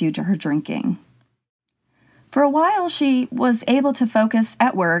tumultuous due to her drinking. For a while, she was able to focus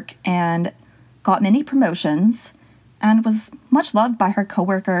at work and got many promotions and was much loved by her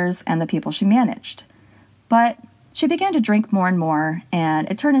coworkers and the people she managed. But she began to drink more and more,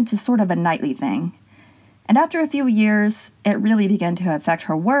 and it turned into sort of a nightly thing. And after a few years, it really began to affect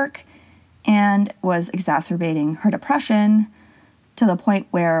her work and was exacerbating her depression to the point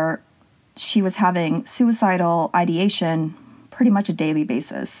where she was having suicidal ideation pretty much a daily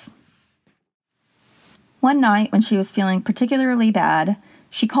basis. One night, when she was feeling particularly bad,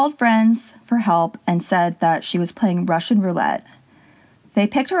 she called friends for help and said that she was playing Russian roulette. They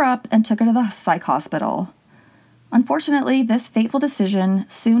picked her up and took her to the psych hospital. Unfortunately, this fateful decision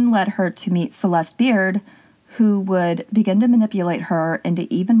soon led her to meet Celeste Beard, who would begin to manipulate her into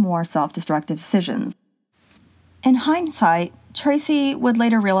even more self-destructive decisions. In hindsight, Tracy would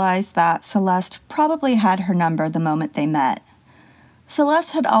later realize that Celeste probably had her number the moment they met.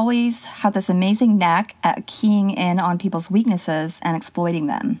 Celeste had always had this amazing knack at keying in on people's weaknesses and exploiting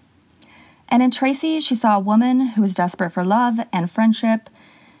them. And in Tracy, she saw a woman who was desperate for love and friendship,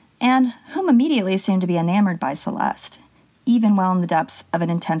 and whom immediately seemed to be enamored by Celeste, even while in the depths of an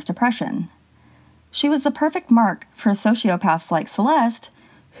intense depression. She was the perfect mark for sociopaths like Celeste,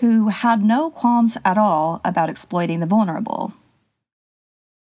 who had no qualms at all about exploiting the vulnerable.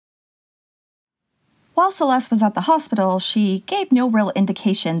 While Celeste was at the hospital, she gave no real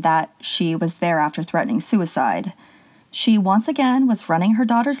indication that she was there after threatening suicide. She once again was running her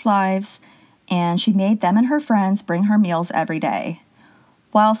daughter's lives, and she made them and her friends bring her meals every day.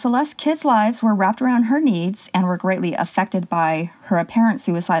 While Celeste's kids' lives were wrapped around her needs and were greatly affected by her apparent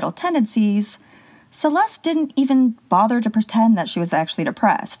suicidal tendencies, Celeste didn't even bother to pretend that she was actually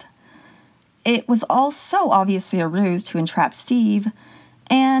depressed. It was all so obviously a ruse to entrap Steve,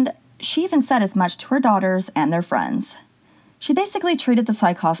 and she even said as much to her daughters and their friends. She basically treated the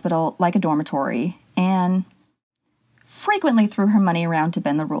psych hospital like a dormitory and frequently threw her money around to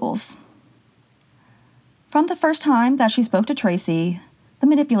bend the rules. From the first time that she spoke to Tracy, the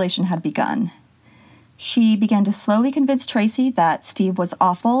manipulation had begun. She began to slowly convince Tracy that Steve was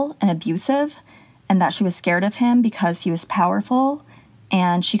awful and abusive, and that she was scared of him because he was powerful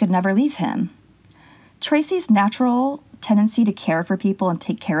and she could never leave him. Tracy's natural tendency to care for people and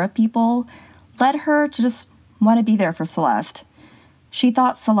take care of people led her to just want to be there for Celeste. She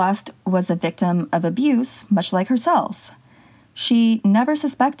thought Celeste was a victim of abuse, much like herself. She never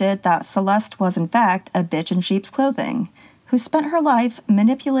suspected that Celeste was in fact a bitch in sheep's clothing, who spent her life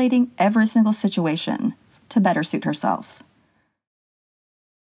manipulating every single situation to better suit herself.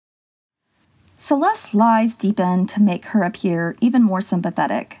 Celeste's lies deepened to make her appear even more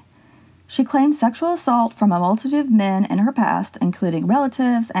sympathetic. She claimed sexual assault from a multitude of men in her past, including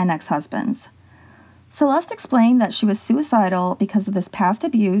relatives and ex-husbands. Celeste explained that she was suicidal because of this past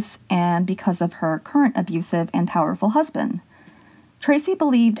abuse and because of her current abusive and powerful husband. Tracy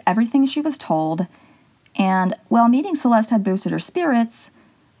believed everything she was told, and while meeting Celeste had boosted her spirits,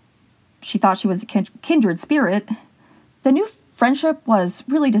 she thought she was a kindred spirit, the new friendship was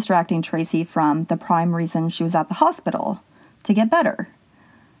really distracting Tracy from the prime reason she was at the hospital, to get better.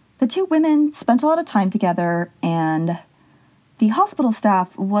 The two women spent a lot of time together, and the hospital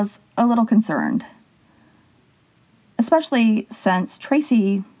staff was a little concerned, especially since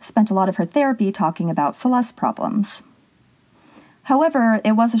Tracy spent a lot of her therapy talking about Celeste's problems. However,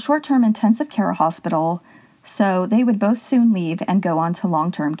 it was a short-term intensive care hospital, so they would both soon leave and go on to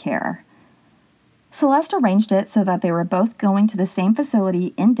long-term care. Celeste arranged it so that they were both going to the same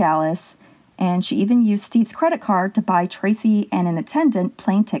facility in Dallas, and she even used Steve's credit card to buy Tracy and an attendant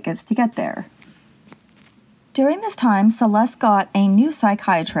plane tickets to get there. During this time, Celeste got a new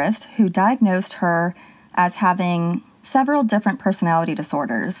psychiatrist who diagnosed her as having several different personality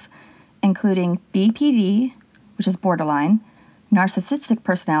disorders, including BPD, which is borderline, narcissistic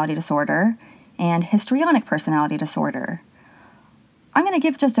personality disorder, and histrionic personality disorder. I'm going to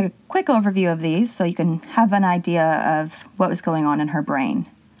give just a quick overview of these so you can have an idea of what was going on in her brain.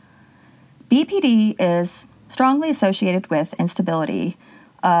 BPD is strongly associated with instability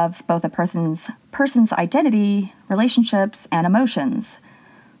of both a person's identity, relationships, and emotions.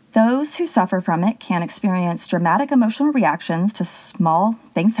 Those who suffer from it can experience dramatic emotional reactions to small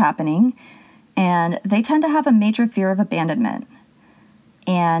things happening, and they tend to have a major fear of abandonment.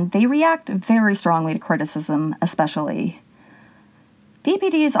 And they react very strongly to criticism, especially.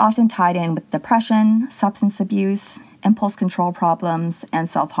 BPD is often tied in with depression, substance abuse, impulse control problems, and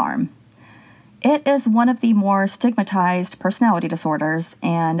self-harm. It is one of the more stigmatized personality disorders,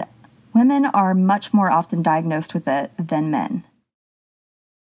 and women are much more often diagnosed with it than men.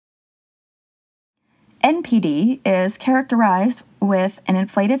 NPD is characterized with an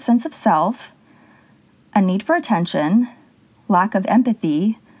inflated sense of self, a need for attention, lack of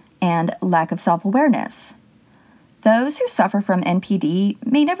empathy, and lack of self-awareness. Those who suffer from NPD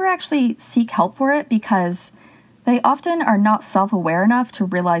may never actually seek help for it because they often are not self-aware enough to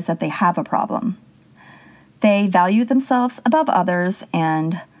realize that they have a problem. They value themselves above others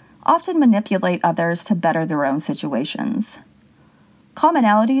and often manipulate others to better their own situations.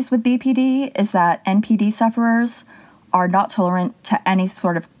 Commonalities with BPD is that NPD sufferers are not tolerant to any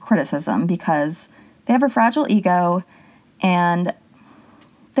sort of criticism because they have a fragile ego, and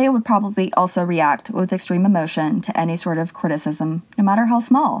they would probably also react with extreme emotion to any sort of criticism, no matter how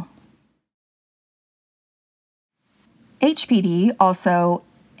small. HPD also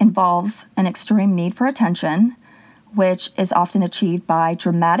involves an extreme need for attention, which is often achieved by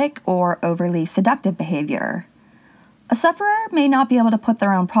dramatic or overly seductive behavior. A sufferer may not be able to put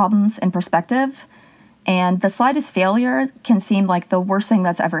their own problems in perspective, and the slightest failure can seem like the worst thing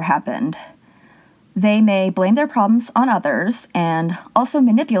that's ever happened. They may blame their problems on others and also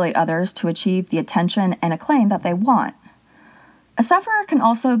manipulate others to achieve the attention and acclaim that they want. A sufferer can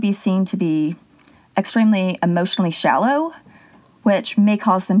also be seen to be extremely emotionally shallow, which may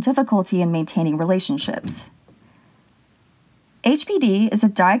cause them difficulty in maintaining relationships. HPD is a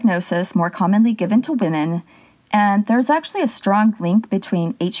diagnosis more commonly given to women, and there's actually a strong link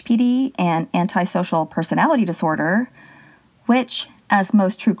between HPD and antisocial personality disorder, which, as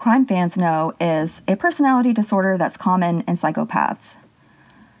most true crime fans know, is a personality disorder that's common in psychopaths.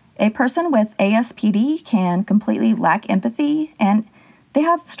 A person with ASPD can completely lack empathy, and they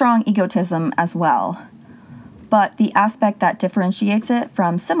have strong egotism as well. But the aspect that differentiates it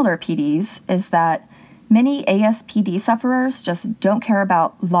from similar PDs is that many ASPD sufferers just don't care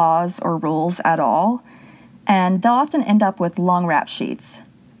about laws or rules at all, and they'll often end up with long rap sheets.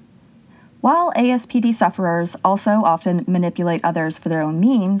 While ASPD sufferers also often manipulate others for their own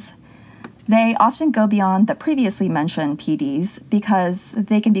means, they often go beyond the previously mentioned PDs because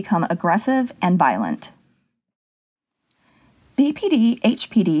they can become aggressive and violent. BPD,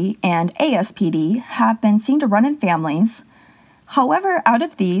 HPD, and ASPD have been seen to run in families. However, out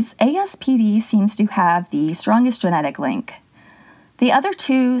of these, ASPD seems to have the strongest genetic link. The other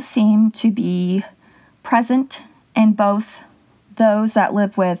two seem to be present in both those that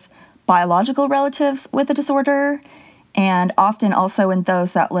live with biological relatives with the disorder, and often also in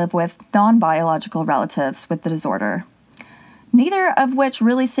those that live with non-biological relatives with the disorder, neither of which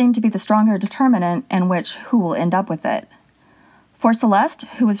really seem to be the stronger determinant in who will end up with it. For Celeste,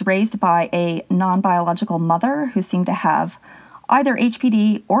 who was raised by a non-biological mother who seemed to have either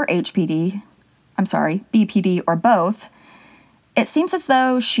BPD or both, it seems as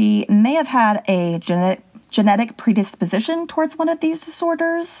though she may have had a genetic predisposition towards one of these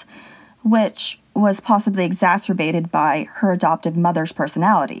disorders, which was possibly exacerbated by her adoptive mother's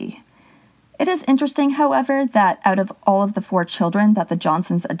personality. It is interesting, however, that out of all of the 4 children that the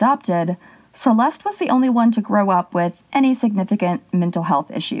Johnsons adopted, Celeste was the only one to grow up with any significant mental health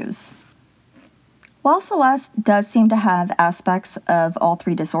issues. While Celeste does seem to have aspects of all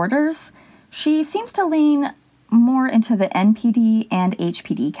 3 disorders, she seems to lean more into the NPD and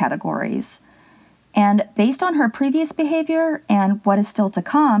HPD categories. And based on her previous behavior and what is still to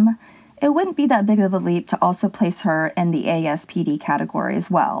come, it wouldn't be that big of a leap to also place her in the ASPD category as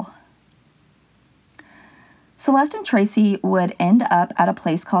well. Celeste and Tracy would end up at a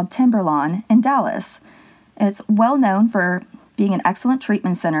place called Timberlawn in Dallas. It's well known for being an excellent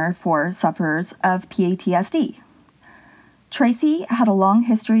treatment center for sufferers of PTSD. Tracy had a long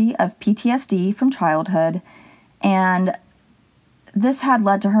history of PTSD from childhood, and this had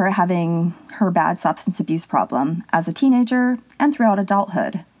led to her having her bad substance abuse problem as a teenager and throughout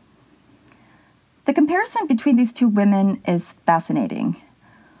adulthood. The comparison between these 2 women is fascinating.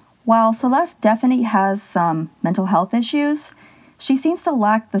 While Celeste definitely has some mental health issues, she seems to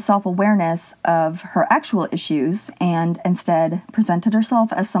lack the self-awareness of her actual issues and instead presented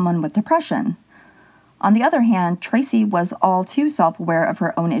herself as someone with depression. On the other hand, Tracy was all too self-aware of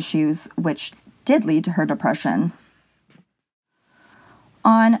her own issues, which did lead to her depression.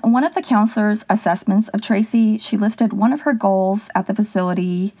 On one of the counselor's assessments of Tracy, she listed one of her goals at the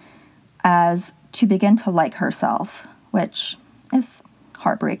facility as to begin to like herself, which is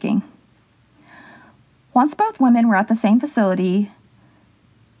heartbreaking. Once both women were at the same facility,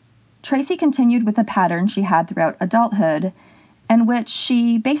 Tracy continued with a pattern she had throughout adulthood in which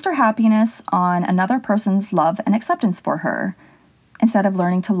she based her happiness on another person's love and acceptance for her, instead of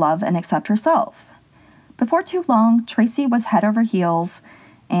learning to love and accept herself. Before too long, Tracy was head over heels,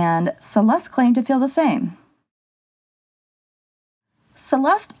 and Celeste claimed to feel the same.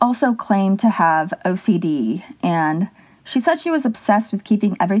 Celeste also claimed to have OCD, and she said she was obsessed with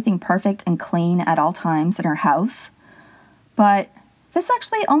keeping everything perfect and clean at all times in her house. But this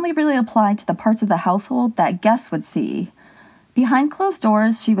actually only really applied to the parts of the household that guests would see. Behind closed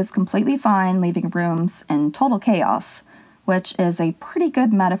doors, she was completely fine leaving rooms in total chaos, which is a pretty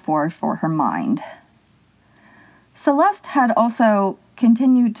good metaphor for her mind. Celeste had also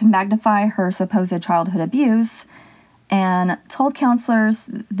continued to magnify her supposed childhood abuse and told counselors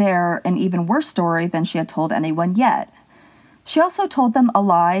they're an even worse story than she had told anyone yet. She also told them a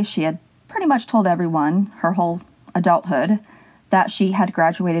lie she had pretty much told everyone her whole adulthood that she had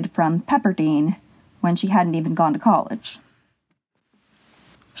graduated from Pepperdine when she hadn't even gone to college.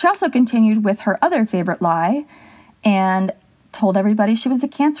 She also continued with her other favorite lie and told everybody she was a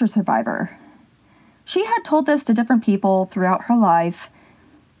cancer survivor. She had told this to different people throughout her life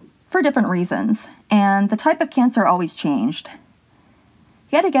for different reasons, and the type of cancer always changed.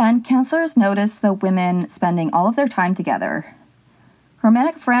 Yet again, counselors noticed the women spending all of their time together.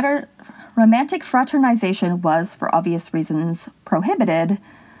 Romantic fraternization was, for obvious reasons, prohibited,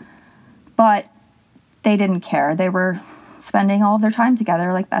 but they didn't care. They were spending all of their time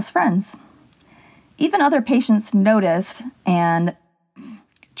together like best friends. Even other patients noticed, and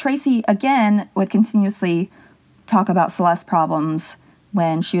Tracy, again, would continuously talk about Celeste's problems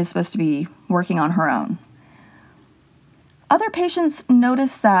when she was supposed to be working on her own. Other patients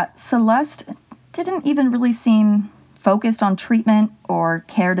noticed that Celeste didn't even really seem focused on treatment or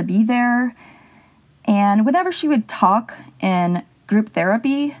care to be there. And whenever she would talk in group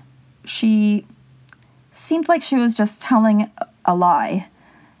therapy, she seemed like she was just telling a lie.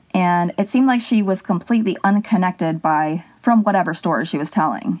 And it seemed like she was completely unconnected from whatever story she was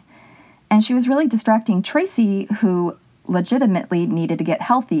telling. And she was really distracting Tracy, who legitimately needed to get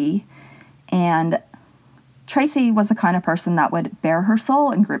healthy. And Tracy was the kind of person that would bare her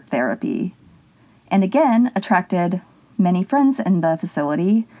soul in group therapy. And again, attracted many friends in the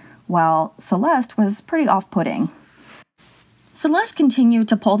facility, while Celeste was pretty off-putting. Celeste continued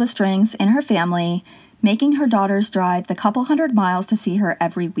to pull the strings in her family, making her daughters drive the couple hundred miles to see her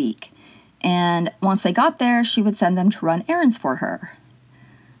every week. And once they got there, she would send them to run errands for her.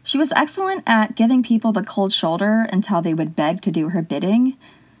 She was excellent at giving people the cold shoulder until they would beg to do her bidding,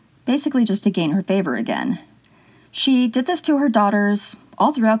 basically just to gain her favor again. She did this to her daughters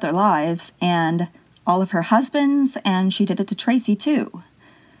all throughout their lives, and all of her husbands, and she did it to Tracy too.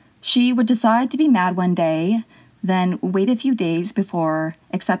 She would decide to be mad one day, then wait a few days before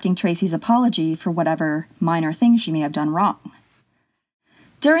accepting Tracy's apology for whatever minor thing she may have done wrong.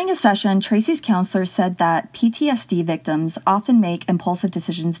 During a session, Tracy's counselor said that PTSD victims often make impulsive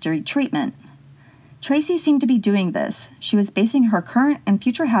decisions during treatment. Tracy seemed to be doing this. She was basing her current and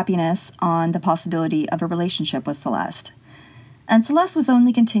future happiness on the possibility of a relationship with Celeste. And Celeste was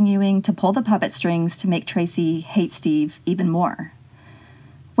only continuing to pull the puppet strings to make Tracy hate Steve even more.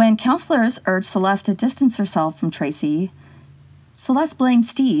 When counselors urged Celeste to distance herself from Tracy, Celeste blamed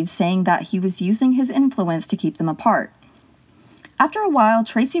Steve, saying that he was using his influence to keep them apart. After a while,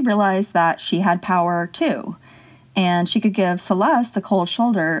 Tracy realized that she had power too, and she could give Celeste the cold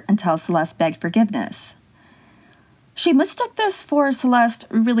shoulder until Celeste begged forgiveness. She mistook this for Celeste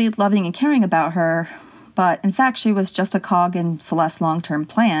really loving and caring about her, but in fact she was just a cog in Celeste's long-term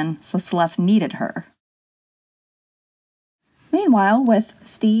plan, so Celeste needed her. Meanwhile, with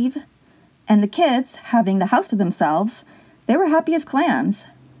Steve and the kids having the house to themselves, they were happy as clams,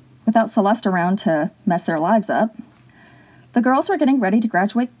 without Celeste around to mess their lives up. The girls were getting ready to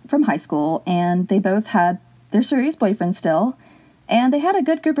graduate from high school, and they both had their serious boyfriends still, and they had a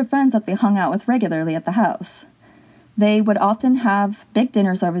good group of friends that they hung out with regularly at the house. They would often have big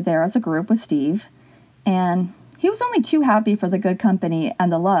dinners over there as a group with Steve, and he was only too happy for the good company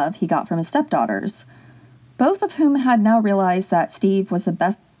and the love he got from his stepdaughters, both of whom had now realized that Steve was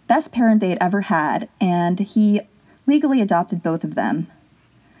the best parent they had ever had, and he legally adopted both of them.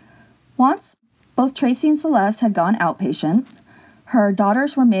 Once both Tracy and Celeste had gone outpatient, her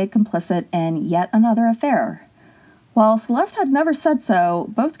daughters were made complicit in yet another affair. While Celeste had never said so,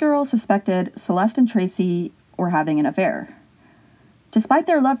 both girls suspected Celeste and Tracy were having an affair. Despite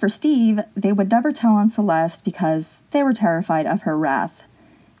their love for Steve, they would never tell on Celeste because they were terrified of her wrath.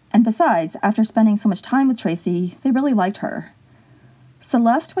 And besides, after spending so much time with Tracy, they really liked her.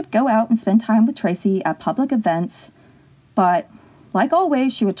 Celeste would go out and spend time with Tracy at public events, but like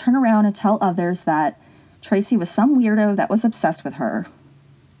always, she would turn around and tell others that Tracy was some weirdo that was obsessed with her.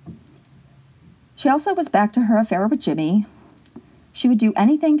 She also was back to her affair with Jimmy. She would do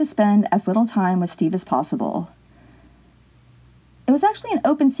anything to spend as little time with Steve as possible. It was actually an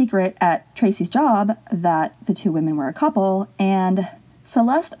open secret at Tracy's job that the two women were a couple, and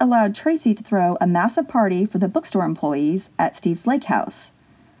Celeste allowed Tracy to throw a massive party for the bookstore employees at Steve's lake house.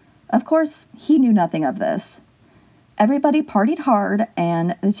 Of course, he knew nothing of this. Everybody partied hard,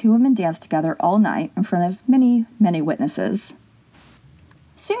 and the two women danced together all night in front of many, many witnesses.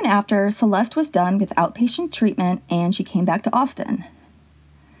 Soon after, Celeste was done with outpatient treatment, and she came back to Austin.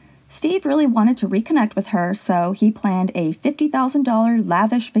 Steve really wanted to reconnect with her, so he planned a $50,000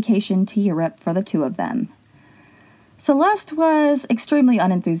 lavish vacation to Europe for the two of them. Celeste was extremely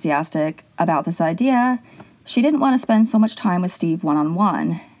unenthusiastic about this idea. She didn't want to spend so much time with Steve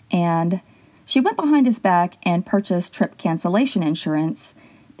one-on-one, and she went behind his back and purchased trip cancellation insurance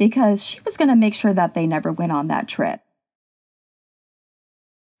because she was going to make sure that they never went on that trip.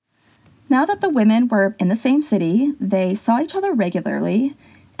 Now that the women were in the same city, they saw each other regularly,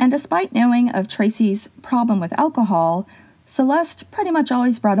 and despite knowing of Tracy's problem with alcohol, Celeste pretty much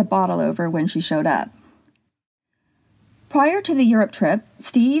always brought a bottle over when she showed up. Prior to the Europe trip,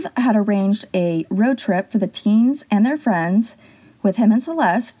 Steve had arranged a road trip for the teens and their friends with him and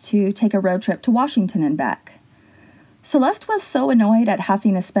Celeste to take a road trip to Washington and back. Celeste was so annoyed at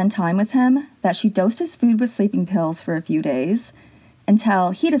having to spend time with him that she dosed his food with sleeping pills for a few days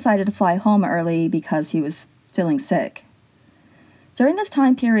until he decided to fly home early because he was feeling sick. During this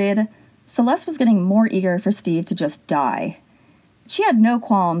time period, Celeste was getting more eager for Steve to just die. She had no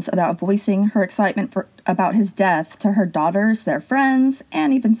qualms about voicing her excitement about his death to her daughters, their friends,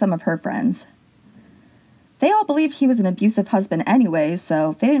 and even some of her friends. They all believed he was an abusive husband anyway,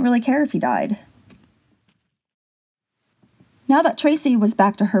 so they didn't really care if he died. Now that Tracy was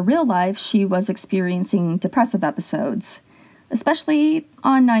back to her real life, she was experiencing depressive episodes, especially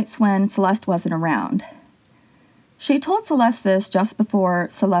on nights when Celeste wasn't around. She told Celeste this just before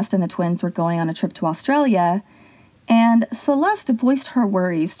Celeste and the twins were going on a trip to Australia, and Celeste voiced her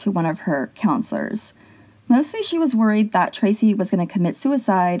worries to one of her counselors. Mostly she was worried that Tracy was going to commit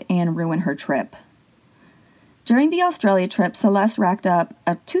suicide and ruin her trip. During the Australia trip, Celeste racked up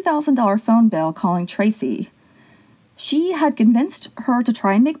a $2,000 phone bill calling Tracy. She had convinced her to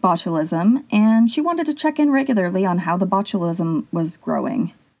try and make botulism, and she wanted to check in regularly on how the botulism was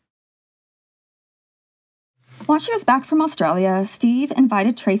growing. Once she was back from Australia, Steve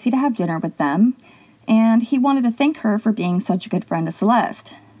invited Tracy to have dinner with them, and he wanted to thank her for being such a good friend to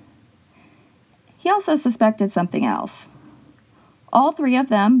Celeste. He also suspected something else. All three of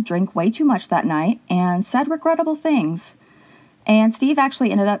them drank way too much that night and said regrettable things, and Steve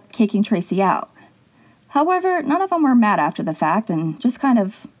actually ended up kicking Tracy out. However, none of them were mad after the fact and just kind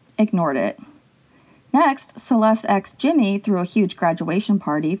of ignored it. Next, Celeste's ex Jimmy threw a huge graduation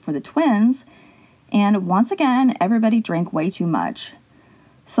party for the twins, and once again, everybody drank way too much.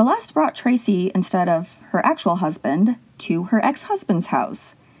 Celeste brought Tracy, instead of her actual husband, to her ex-husband's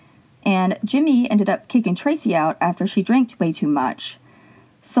house, and Jimmy ended up kicking Tracy out after she drank way too much.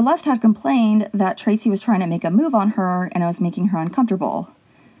 Celeste had complained that Tracy was trying to make a move on her and it was making her uncomfortable.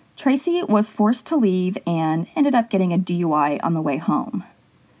 Tracy was forced to leave and ended up getting a DUI on the way home.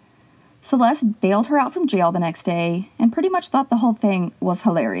 Celeste bailed her out from jail the next day and pretty much thought the whole thing was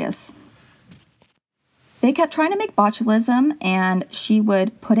hilarious. They kept trying to make botulism, and she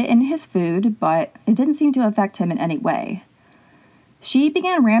would put it in his food, but it didn't seem to affect him in any way. She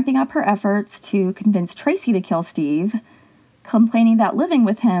began ramping up her efforts to convince Tracy to kill Steve, complaining that living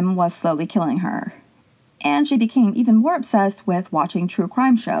with him was slowly killing her. And she became even more obsessed with watching true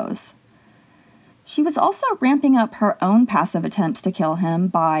crime shows. She was also ramping up her own passive attempts to kill him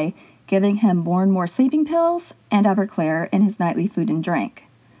by giving him more and more sleeping pills and Everclear in his nightly food and drink.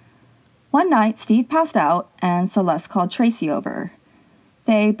 One night, Steve passed out, and Celeste called Tracy over.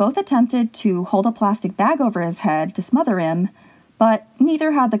 They both attempted to hold a plastic bag over his head to smother him, but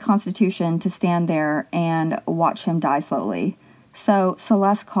neither had the constitution to stand there and watch him die slowly, so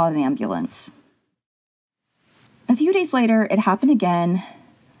Celeste called an ambulance. A few days later, it happened again.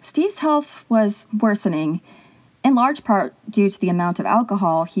 Steve's health was worsening, in large part due to the amount of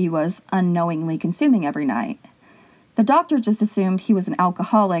alcohol he was unknowingly consuming every night. The doctor just assumed he was an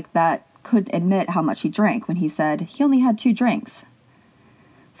alcoholic that couldn't admit how much he drank when he said he only had 2 drinks.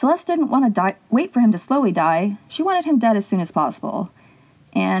 Celeste didn't want to wait for him to slowly die. She wanted him dead as soon as possible.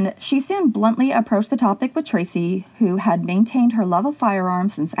 And she soon bluntly approached the topic with Tracy, who had maintained her love of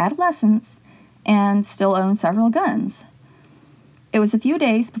firearms since adolescence and still owned several guns. It was a few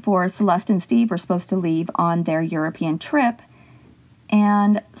days before Celeste and Steve were supposed to leave on their European trip,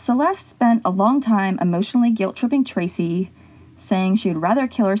 and Celeste spent a long time emotionally guilt-tripping Tracy, saying she would rather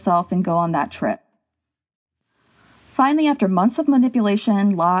kill herself than go on that trip. Finally, after months of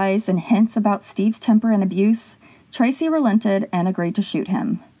manipulation, lies, and hints about Steve's temper and abuse, Tracy relented and agreed to shoot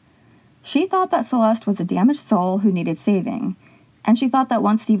him. She thought that Celeste was a damaged soul who needed saving, and she thought that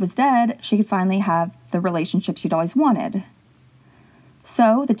once Steve was dead, she could finally have the relationship she'd always wanted.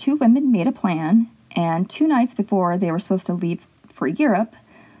 So the two women made a plan, and 2 nights before they were supposed to leave for Europe,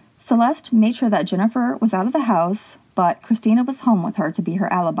 Celeste made sure that Jennifer was out of the house, but Christina was home with her to be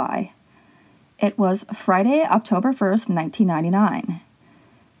her alibi. It was Friday, October 1st, 1999.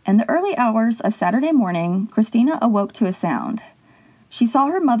 In the early hours of Saturday morning, Christina awoke to a sound. She saw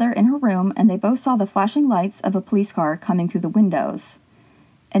her mother in her room, and they both saw the flashing lights of a police car coming through the windows.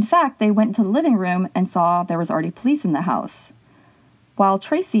 In fact, they went into the living room and saw there was already police in the house. while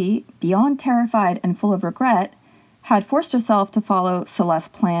Tracy, beyond terrified and full of regret, had forced herself to follow Celeste's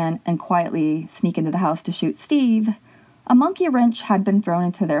plan and quietly sneak into the house to shoot Steve, a monkey wrench had been thrown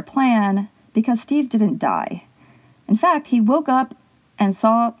into their plan because Steve didn't die. In fact, he woke up and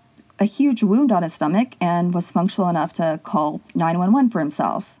saw a huge wound on his stomach and was functional enough to call 911 for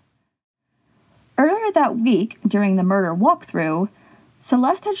himself. Earlier that week, during the murder walkthrough,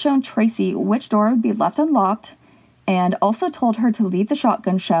 Celeste had shown Tracy which door would be left unlocked and also told her to leave the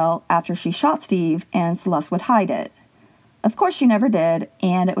shotgun shell after she shot Steve and Celeste would hide it. Of course she never did,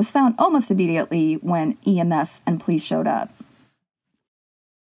 and it was found almost immediately when EMS and police showed up.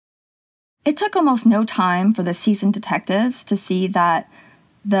 It took almost no time for the seasoned detectives to see that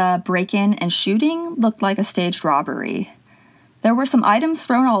the break-in and shooting looked like a staged robbery. There were some items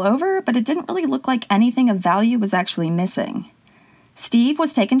thrown all over, but it didn't really look like anything of value was actually missing. Steve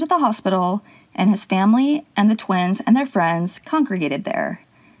was taken to the hospital, and his family and the twins and their friends congregated there.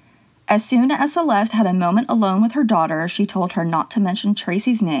 As soon as Celeste had a moment alone with her daughter, she told her not to mention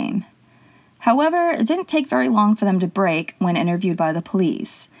Tracy's name. However, it didn't take very long for them to break when interviewed by the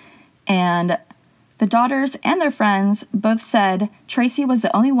police, and the daughters and their friends both said Tracy was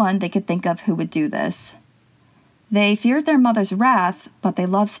the only one they could think of who would do this. They feared their mother's wrath, but they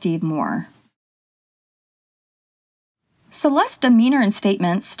loved Steve more. Celeste's demeanor and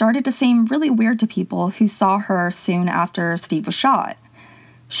statements started to seem really weird to people who saw her soon after Steve was shot.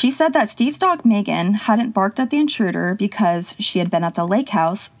 She said that Steve's dog Megan hadn't barked at the intruder because she had been at the lake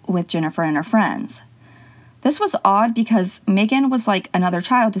house with Jennifer and her friends. This was odd because Megan was like another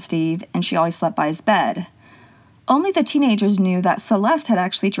child to Steve and she always slept by his bed. Only the teenagers knew that Celeste had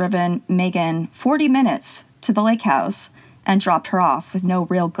actually driven Megan 40 minutes to the lake house and dropped her off with no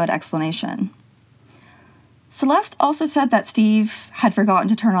real good explanation. Celeste also said that Steve had forgotten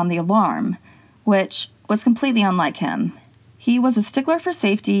to turn on the alarm, which was completely unlike him. He was a stickler for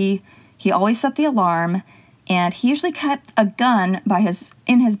safety, he always set the alarm, and he usually kept a gun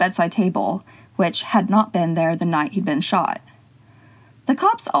in his bedside table, which had not been there the night he'd been shot. The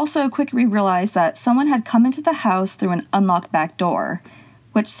cops also quickly realized that someone had come into the house through an unlocked back door,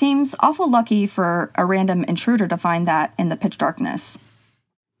 which seems awful lucky for a random intruder to find that in the pitch darkness.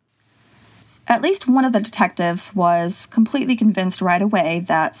 At least one of the detectives was completely convinced right away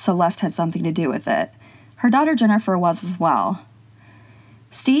that Celeste had something to do with it. Her daughter Jennifer was as well.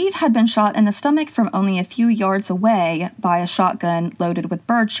 Steve had been shot in the stomach from only a few yards away by a shotgun loaded with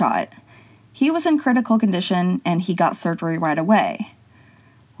birdshot. He was in critical condition and he got surgery right away.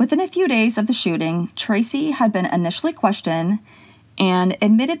 Within a few days of the shooting, Tracy had been initially questioned and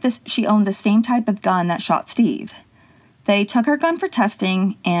admitted she owned the same type of gun that shot Steve. They took her gun for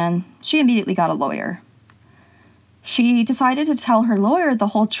testing, and she immediately got a lawyer. She decided to tell her lawyer the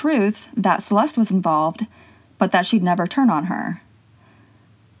whole truth, that Celeste was involved, but that she'd never turn on her.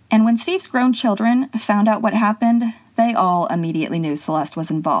 And when Steve's grown children found out what happened, they all immediately knew Celeste was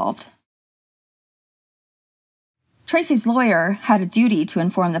involved. Tracy's lawyer had a duty to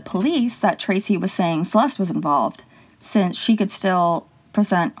inform the police that Tracy was saying Celeste was involved, since she could still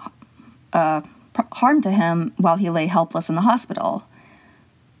present harm to him while he lay helpless in the hospital.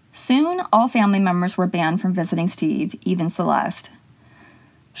 Soon, all family members were banned from visiting Steve, even Celeste.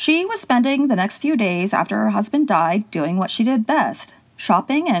 She was spending the next few days after her husband died doing what she did best,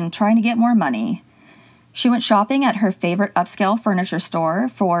 shopping and trying to get more money. She went shopping at her favorite upscale furniture store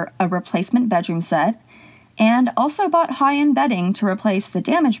for a replacement bedroom set, and also bought high-end bedding to replace the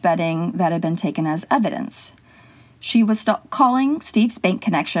damaged bedding that had been taken as evidence. She was calling Steve's bank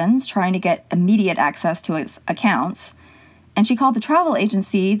connections, trying to get immediate access to his accounts, and she called the travel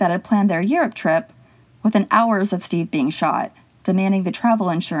agency that had planned their Europe trip within hours of Steve being shot, demanding the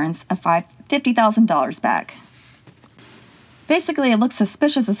travel insurance of $50,000 back. Basically, it looked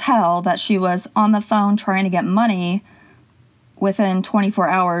suspicious as hell that she was on the phone trying to get money within 24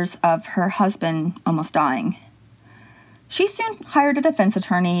 hours of her husband almost dying. She soon hired a defense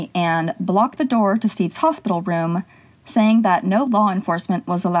attorney and blocked the door to Steve's hospital room, saying that no law enforcement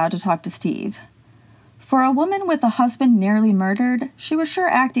was allowed to talk to Steve. For a woman with a husband nearly murdered, she was sure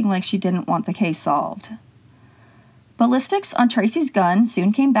acting like she didn't want the case solved. Ballistics on Tracy's gun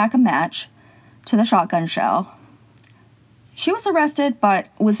soon came back a match to the shotgun shell. She was arrested but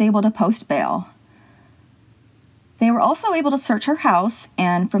was able to post bail. They were also able to search her house,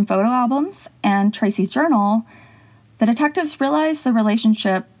 and from photo albums and Tracy's journal, the detectives realized the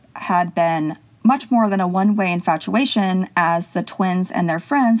relationship had been much more than a one-way infatuation, as the twins and their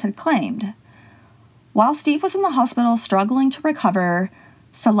friends had claimed. While Steve was in the hospital struggling to recover,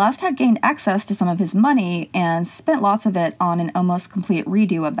 Celeste had gained access to some of his money and spent lots of it on an almost complete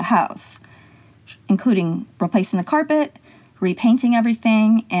redo of the house, including replacing the carpet, repainting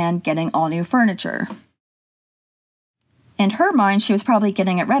everything, and getting all new furniture. In her mind, she was probably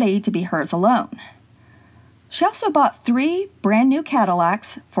getting it ready to be hers alone. She also bought 3 brand new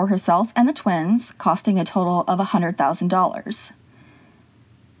Cadillacs for herself and the twins, costing a total of $100,000.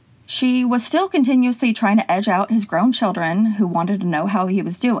 She was still continuously trying to edge out his grown children who wanted to know how he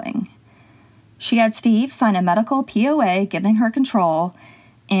was doing. She had Steve sign a medical POA giving her control,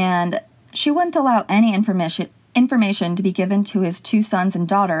 and she wouldn't allow any information to be given to his 2 sons and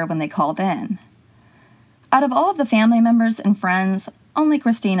daughter when they called in. Out of all of the family members and friends, only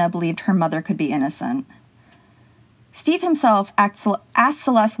Christina believed her mother could be innocent. Steve himself asked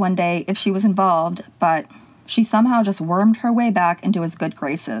Celeste one day if she was involved, but she somehow just wormed her way back into his good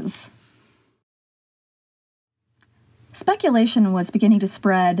graces. Speculation was beginning to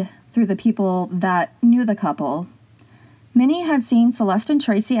spread through the people that knew the couple. Many had seen Celeste and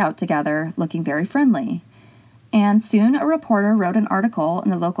Tracy out together, looking very friendly, and soon a reporter wrote an article in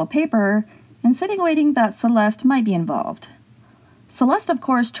the local paper insinuating that Celeste might be involved. Celeste, of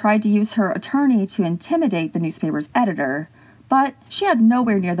course, tried to use her attorney to intimidate the newspaper's editor, but she had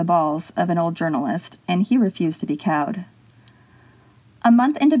nowhere near the balls of an old journalist, and he refused to be cowed. A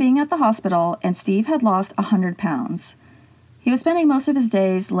month into being at the hospital, and Steve had lost 100 pounds. He was spending most of his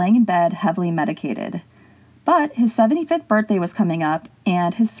days laying in bed, heavily medicated. But his 75th birthday was coming up,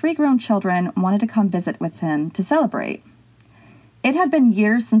 and his 3 grown children wanted to come visit with him to celebrate. It had been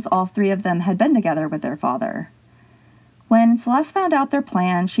years since all 3 of them had been together with their father. When Celeste found out their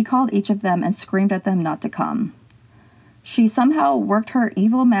plan, she called each of them and screamed at them not to come. She somehow worked her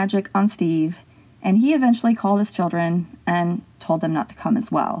evil magic on Steve, and he eventually called his children and told them not to come as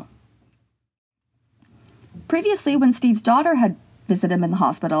well. Previously, when Steve's daughter had visited him in the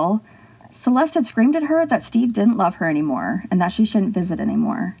hospital, Celeste had screamed at her that Steve didn't love her anymore and that she shouldn't visit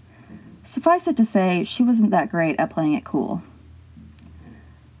anymore. Suffice it to say, she wasn't that great at playing it cool.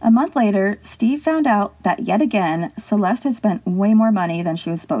 A month later, Steve found out that yet again, Celeste had spent way more money than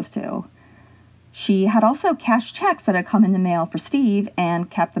she was supposed to. She had also cashed checks that had come in the mail for Steve and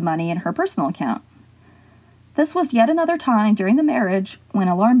kept the money in her personal account. This was yet another time during the marriage when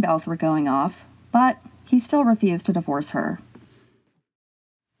alarm bells were going off, but he still refused to divorce her.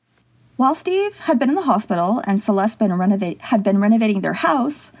 While Steve had been in the hospital and Celeste had been renovating their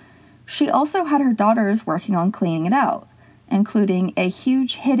house, she also had her daughters working on cleaning it out, including a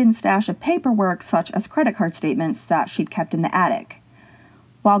huge hidden stash of paperwork such as credit card statements that she'd kept in the attic.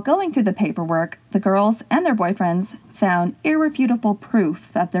 While going through the paperwork, the girls and their boyfriends found irrefutable proof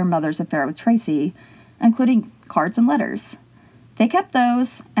of their mother's affair with Tracy, including cards and letters. They kept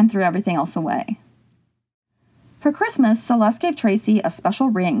those and threw everything else away. For Christmas, Celeste gave Tracy a special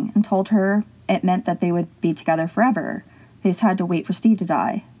ring and told her it meant that they would be together forever. They just had to wait for Steve to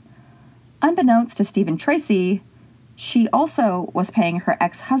die. Unbeknownst to Steve and Tracy, she also was paying her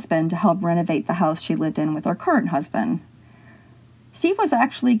ex-husband to help renovate the house she lived in with her current husband. Steve was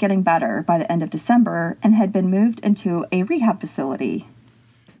actually getting better by the end of December and had been moved into a rehab facility.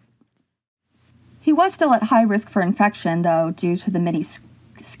 He was still at high risk for infection, though, due to the many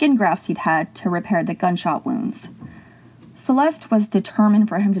skin grafts he'd had to repair the gunshot wounds. Celeste was determined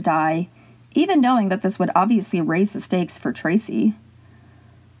for him to die, even knowing that this would obviously raise the stakes for Tracy.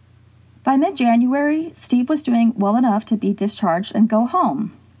 By mid-January, Steve was doing well enough to be discharged and go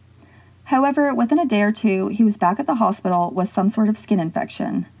home. However, within a day or two, he was back at the hospital with some sort of skin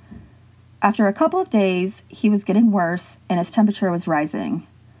infection. After a couple of days, he was getting worse and his temperature was rising.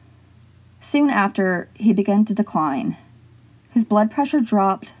 Soon after, he began to decline. His blood pressure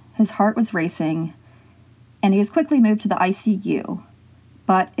dropped, his heart was racing, and he was quickly moved to the ICU.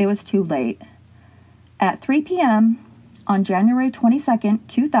 But it was too late. At 3 p.m., on January 22,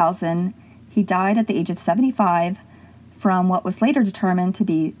 2000, he died at the age of 75 from what was later determined to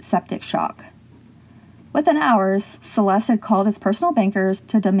be septic shock. Within hours, Celeste had called his personal bankers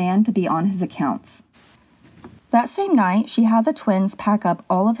to demand to be on his accounts. That same night, she had the twins pack up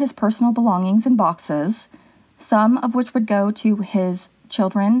all of his personal belongings in boxes, some of which would go to his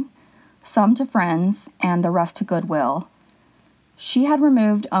children, some to friends, and the rest to Goodwill. She had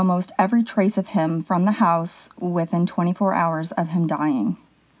removed almost every trace of him from the house within 24 hours of him dying.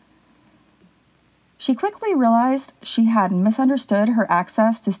 She quickly realized she had misunderstood her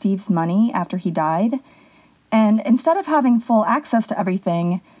access to Steve's money after he died, and instead of having full access to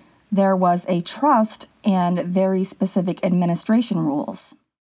everything, there was a trust and very specific administration rules.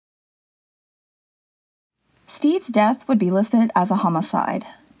 Steve's death would be listed as a homicide.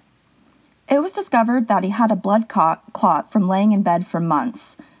 It was discovered that he had a blood clot from laying in bed for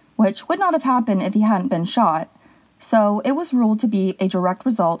months, which would not have happened if he hadn't been shot, so it was ruled to be a direct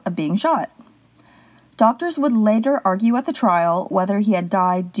result of being shot. Doctors would later argue at the trial whether he had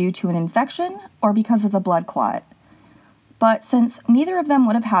died due to an infection or because of the blood clot. But since neither of them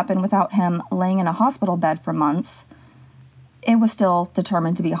would have happened without him laying in a hospital bed for months, it was still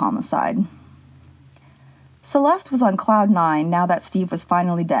determined to be a homicide. Celeste was on cloud 9 now that Steve was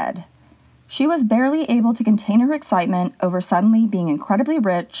finally dead. She was barely able to contain her excitement over suddenly being incredibly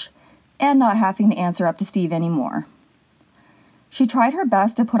rich and not having to answer up to Steve anymore. She tried her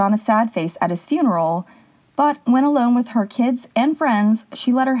best to put on a sad face at his funeral, but when alone with her kids and friends,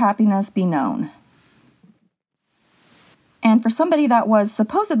 she let her happiness be known. And for somebody that was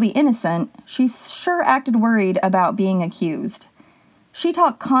supposedly innocent, she sure acted worried about being accused. She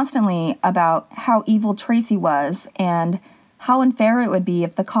talked constantly about how evil Tracy was and how unfair it would be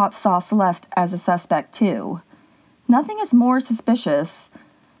if the cops saw Celeste as a suspect too. Nothing is more suspicious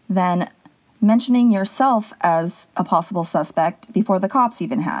than mentioning yourself as a possible suspect before the cops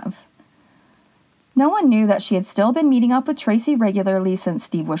even have. No one knew that she had still been meeting up with Tracy regularly since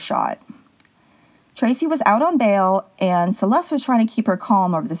Steve was shot. Tracy was out on bail, and Celeste was trying to keep her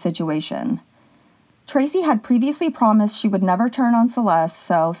calm over the situation. Tracy had previously promised she would never turn on Celeste,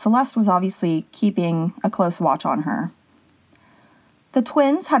 so Celeste was obviously keeping a close watch on her. The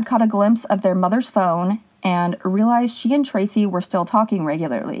twins had caught a glimpse of their mother's phone and realized she and Tracy were still talking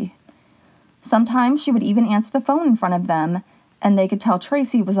regularly. Sometimes she would even answer the phone in front of them, and they could tell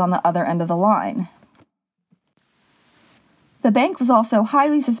Tracy was on the other end of the line. The bank was also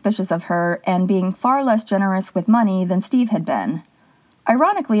highly suspicious of her and being far less generous with money than Steve had been.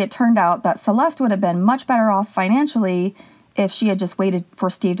 Ironically, it turned out that Celeste would have been much better off financially if she had just waited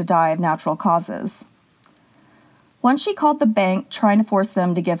for Steve to die of natural causes. Once she called the bank trying to force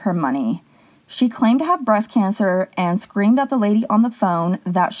them to give her money. She claimed to have breast cancer and screamed at the lady on the phone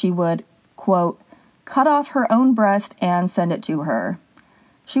that she would, quote, cut off her own breast and send it to her.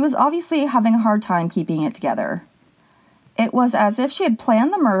 She was obviously having a hard time keeping it together. It was as if she had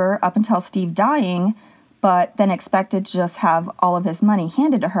planned the murder up until Steve dying, but then expected to just have all of his money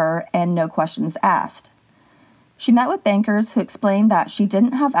handed to her and no questions asked. She met with bankers who explained that she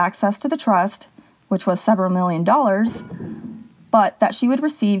didn't have access to the trust, which was several $1 million, but that she would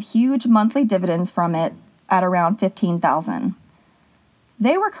receive huge monthly dividends from it at around $15,000.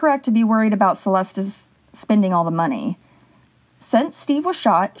 They were correct to be worried about Celeste spending all the money. Since Steve was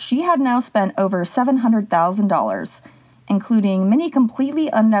shot, she had now spent over $700,000, including many completely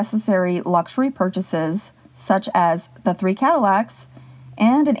unnecessary luxury purchases, such as the 3 Cadillacs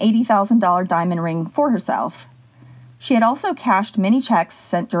and an $80,000 diamond ring for herself. She had also cashed many checks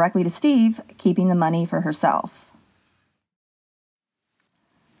sent directly to Steve, keeping the money for herself.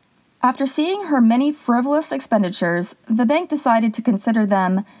 After seeing her many frivolous expenditures, the bank decided to consider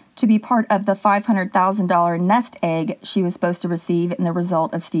them to be part of the $500,000 nest egg she was supposed to receive in the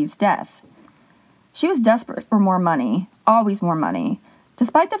result of Steve's death. She was desperate for more money, always more money.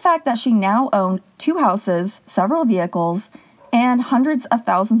 Despite the fact that she now owned 2 houses, several vehicles, and hundreds of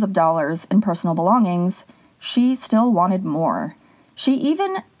thousands of dollars in personal belongings, she still wanted more. She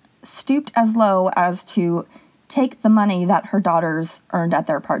even stooped as low as to take the money that her daughters earned at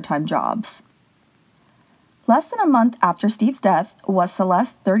their part-time jobs. Less than a month after Steve's death was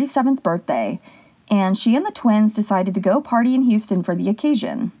Celeste's 37th birthday, and she and the twins decided to go party in Houston for the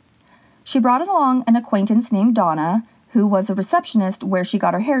occasion. She brought along an acquaintance named Donna, who was a receptionist where she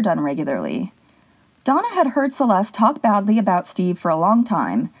got her hair done regularly. Donna had heard Celeste talk badly about Steve for a long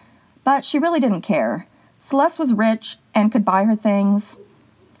time, but she really didn't care. Celeste was rich and could buy her things,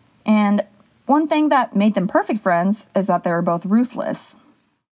 and one thing that made them perfect friends is that they were both ruthless.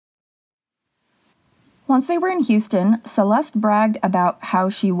 Once they were in Houston, Celeste bragged about how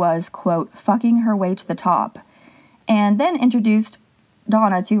she was, quote, fucking her way to the top, and then introduced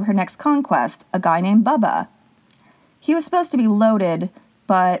Donna to her next conquest, a guy named Bubba. He was supposed to be loaded,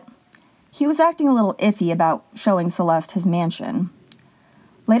 but he was acting a little iffy about showing Celeste his mansion.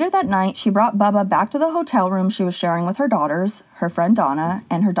 Later that night, she brought Bubba back to the hotel room she was sharing with her daughters, her friend Donna,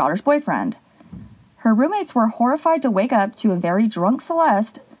 and her daughter's boyfriend. Her roommates were horrified to wake up to a very drunk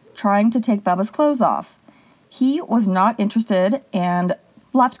Celeste trying to take Bubba's clothes off. He was not interested and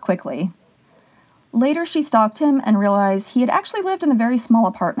left quickly. Later, she stalked him and realized he had actually lived in a very small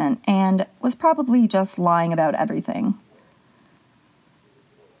apartment and was probably just lying about everything.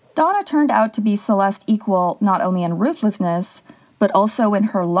 Donna turned out to be Celeste's equal not only in ruthlessness, but also in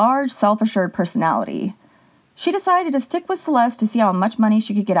her large, self-assured personality. She decided to stick with Celeste to see how much money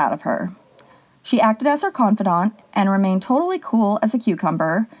she could get out of her. She acted as her confidant and remained totally cool as a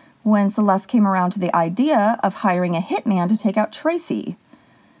cucumber when Celeste came around to the idea of hiring a hitman to take out Tracy.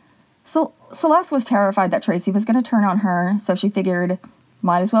 Celeste was terrified that Tracy was going to turn on her, so she figured,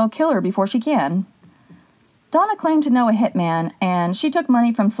 might as well kill her before she can. Donna claimed to know a hitman, and she took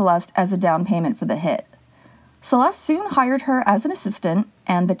money from Celeste as a down payment for the hit. Celeste soon hired her as an assistant,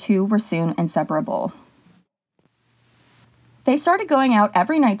 and the two were soon inseparable. They started going out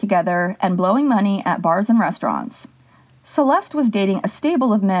every night together and blowing money at bars and restaurants. Celeste was dating a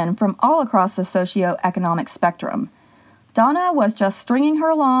stable of men from all across the socioeconomic spectrum. Donna was just stringing her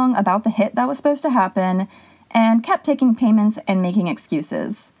along about the hit that was supposed to happen and kept taking payments and making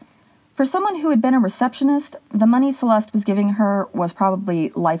excuses. For someone who had been a receptionist, the money Celeste was giving her was probably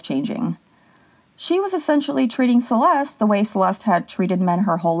life-changing. She was essentially treating Celeste the way Celeste had treated men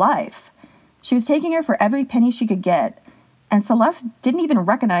her whole life. She was taking her for every penny she could get, and Celeste didn't even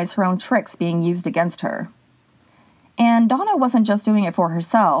recognize her own tricks being used against her. And Donna wasn't just doing it for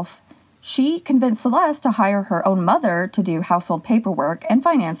herself. She convinced Celeste to hire her own mother to do household paperwork and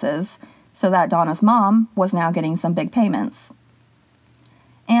finances, so that Donna's mom was now getting some big payments.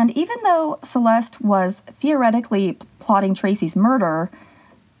 And even though Celeste was theoretically plotting Tracy's murder,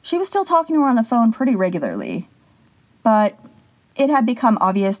 she was still talking to her on the phone pretty regularly. But it had become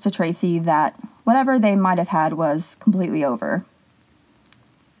obvious to Tracy that whatever they might have had was completely over.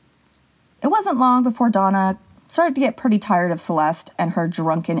 It wasn't long before Donna started to get pretty tired of Celeste and her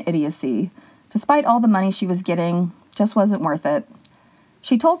drunken idiocy. Despite all the money she was getting, just wasn't worth it.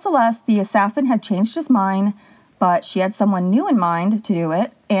 She told Celeste the assassin had changed his mind, but she had someone new in mind to do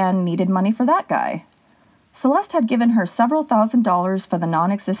it and needed money for that guy. Celeste had given her several $1,000s for the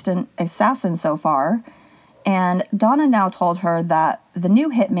non-existent assassin so far, and Donna now told her that the new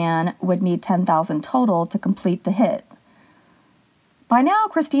hitman would need $10,000 total to complete the hit. By now,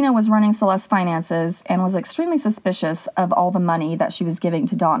 Christina was running Celeste's finances and was extremely suspicious of all the money that she was giving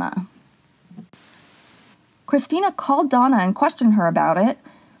to Donna. Christina called Donna and questioned her about it,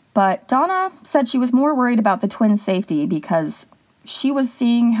 but Donna said she was more worried about the twins' safety because she was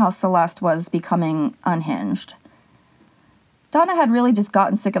seeing how Celeste was becoming unhinged. Donna had really just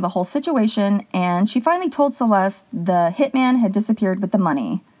gotten sick of the whole situation, and she finally told Celeste the hitman had disappeared with the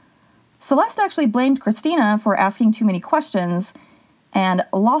money. Celeste actually blamed Christina for asking too many questions and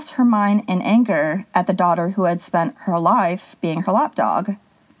lost her mind in anger at the daughter who had spent her life being her lapdog.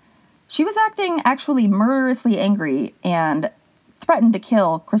 She was acting actually murderously angry and threatened to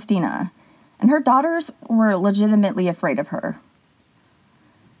kill Christina, and her daughters were legitimately afraid of her.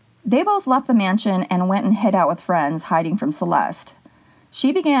 They both left the mansion and went and hid out with friends, hiding from Celeste.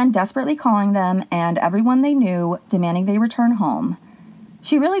 She began desperately calling them and everyone they knew, demanding they return home.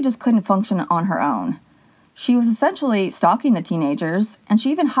 She really just couldn't function on her own. She was essentially stalking the teenagers, and she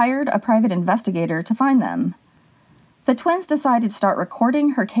even hired a private investigator to find them. The twins decided to start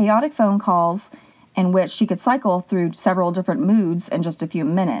recording her chaotic phone calls, in which she could cycle through several different moods in just a few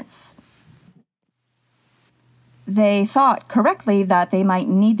minutes. They thought correctly that they might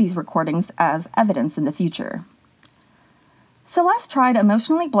need these recordings as evidence in the future. Celeste tried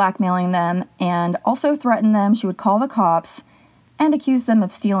emotionally blackmailing them and also threatened them she would call the cops and accuse them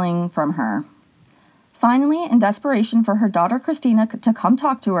of stealing from her. Finally, in desperation for her daughter Christina to come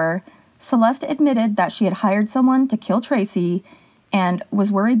talk to her, Celeste admitted that she had hired someone to kill Tracy and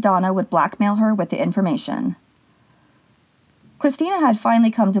was worried Donna would blackmail her with the information. Christina had finally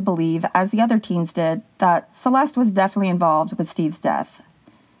come to believe, as the other teens did, that Celeste was definitely involved with Steve's death.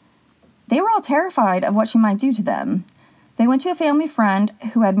 They were all terrified of what she might do to them. They went to a family friend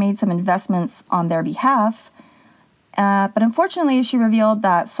who had made some investments on their behalf, but unfortunately she revealed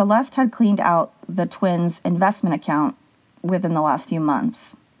that Celeste had cleaned out the twins' investment account within the last few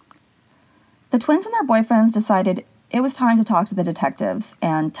months. The twins and their boyfriends decided it was time to talk to the detectives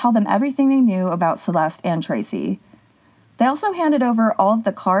and tell them everything they knew about Celeste and Tracy. They also handed over all of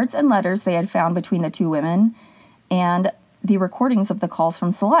the cards and letters they had found between the two women and the recordings of the calls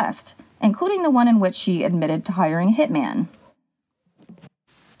from Celeste, including the one in which she admitted to hiring a hitman.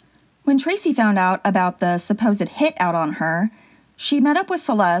 When Tracy found out about the supposed hit out on her, she met up with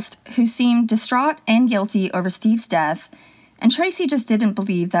Celeste, who seemed distraught and guilty over Steve's death, and Tracy just didn't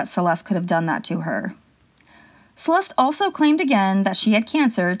believe that Celeste could have done that to her. Celeste also claimed again that she had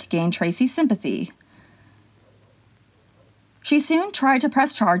cancer to gain Tracy's sympathy. She soon tried to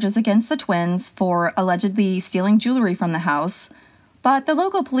press charges against the twins for allegedly stealing jewelry from the house, but the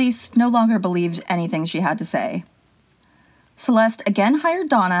local police no longer believed anything she had to say. Celeste again hired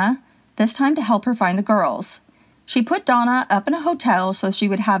Donna, this time to help her find the girls. She put Donna up in a hotel so she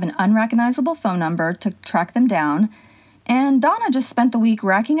would have an unrecognizable phone number to track them down, and Donna just spent the week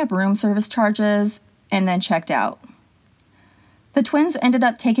racking up room service charges and then checked out. The twins ended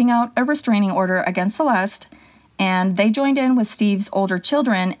up taking out a restraining order against Celeste, and they joined in with Steve's older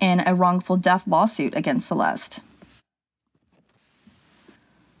children in a wrongful death lawsuit against Celeste.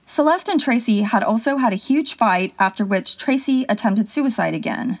 Celeste and Tracy had also had a huge fight, after which Tracy attempted suicide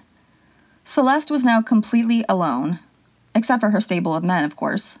again. Celeste was now completely alone, except for her stable of men, of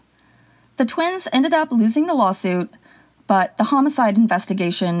course. The twins ended up losing the lawsuit, but the homicide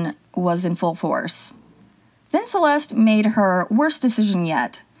investigation was in full force. Then Celeste made her worst decision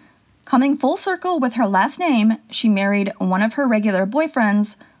yet. Coming full circle with her last name, she married one of her regular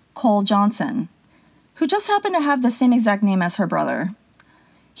boyfriends, Cole Johnson, who just happened to have the same exact name as her brother.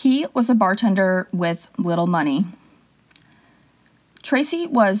 He was a bartender with little money. Tracy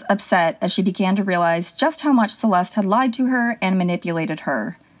was upset as she began to realize just how much Celeste had lied to her and manipulated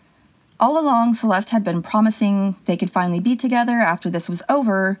her. All along, Celeste had been promising they could finally be together after this was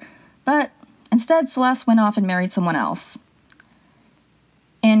over, but instead Celeste went off and married someone else.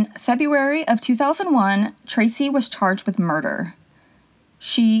 In February of 2001, Tracy was charged with murder.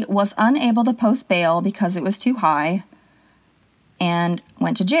 She was unable to post bail because it was too high and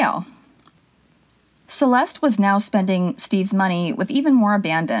went to jail. Celeste was now spending Steve's money with even more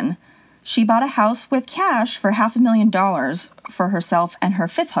abandon. She bought a house with cash for $500,000 for herself and her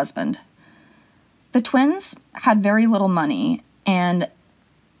fifth husband. The twins had very little money, and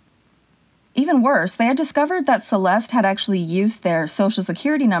even worse, they had discovered that Celeste had actually used their Social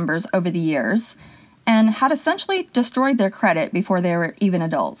Security numbers over the years and had essentially destroyed their credit before they were even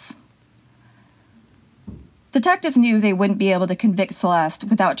adults. Detectives knew they wouldn't be able to convict Celeste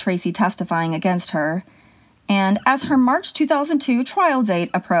without Tracy testifying against her, and as her March 2002 trial date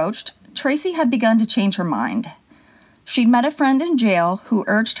approached, Tracy had begun to change her mind. She'd met a friend in jail who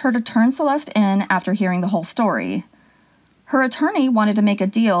urged her to turn Celeste in after hearing the whole story. Her attorney wanted to make a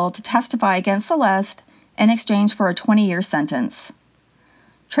deal to testify against Celeste in exchange for a 20-year sentence.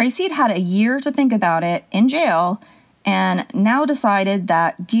 Tracy had had a year to think about it in jail and now decided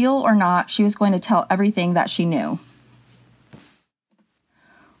that, deal or not, she was going to tell everything that she knew.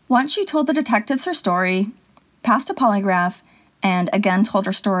 Once she told the detectives her story, passed a polygraph, and again told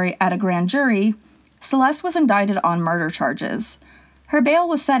her story at a grand jury, Celeste was indicted on murder charges. Her bail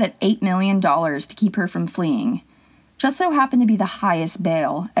was set at $8 million to keep her from fleeing. Just so happened to be the highest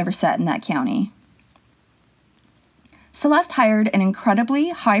bail ever set in that county. Celeste hired an incredibly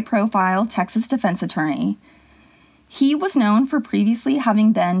high-profile Texas defense attorney. He was known for previously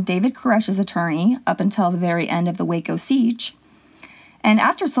having been David Koresh's attorney up until the very end of the Waco siege. And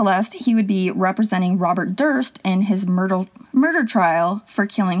after Celeste, he would be representing Robert Durst in his murder trial for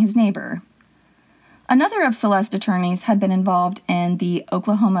killing his neighbor. Another of Celeste's attorneys had been involved in the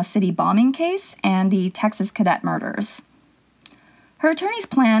Oklahoma City bombing case and the Texas cadet murders. Her attorney's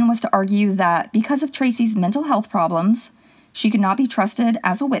plan was to argue that because of Tracy's mental health problems, she could not be trusted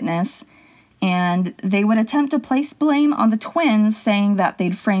as a witness, and they would attempt to place blame on the twins, saying that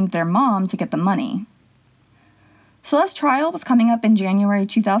they'd framed their mom to get the money. Celeste's trial was coming up in January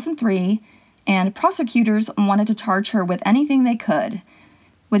 2003, and prosecutors wanted to charge her with anything they could.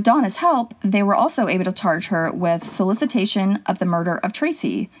 With Donna's help, they were also able to charge her with solicitation of the murder of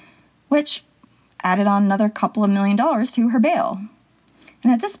Tracy, which added on another couple of $1 million to her bail.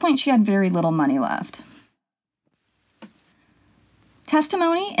 And at this point, she had very little money left.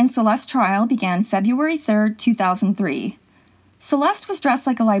 Testimony in Celeste's trial began February 3, 2003. Celeste was dressed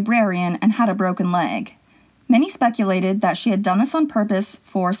like a librarian and had a broken leg. Many speculated that she had done this on purpose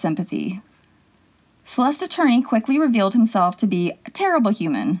for sympathy. Celeste's attorney quickly revealed himself to be a terrible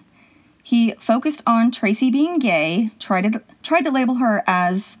human. He focused on Tracy being gay, tried to label her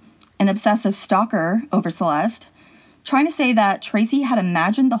as an obsessive stalker over Celeste, trying to say that Tracy had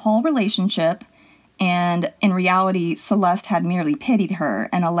imagined the whole relationship, and in reality, Celeste had merely pitied her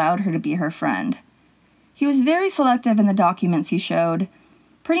and allowed her to be her friend. He was very selective in the documents he showed,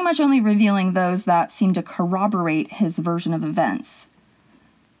 pretty much only revealing those that seemed to corroborate his version of events.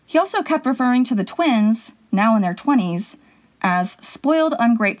 He also kept referring to the twins, now in their 20s, as spoiled,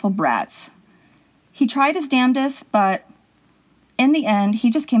 ungrateful brats. He tried his damnedest, but in the end,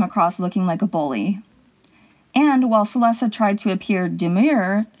 he just came across looking like a bully. And while Celeste had tried to appear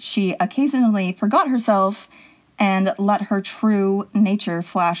demure, she occasionally forgot herself and let her true nature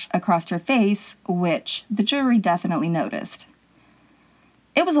flash across her face, which the jury definitely noticed.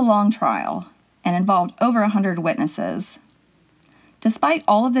 It was a long trial and involved over 100 witnesses. Despite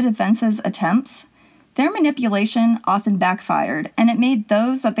all of the defense's attempts, their manipulation often backfired, and it made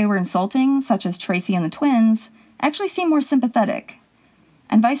those that they were insulting, such as Tracy and the twins, actually seem more sympathetic.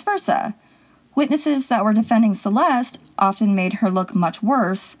 And vice versa. Witnesses that were defending Celeste often made her look much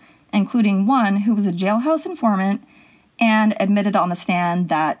worse, including one who was a jailhouse informant and admitted on the stand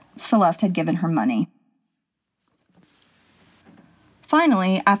that Celeste had given her money.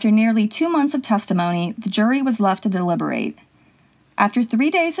 Finally, after nearly 2 months of testimony, the jury was left to deliberate. After 3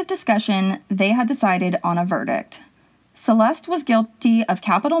 days of discussion, they had decided on a verdict. Celeste was guilty of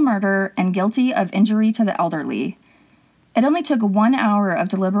capital murder and guilty of injury to the elderly. It only took 1 hour of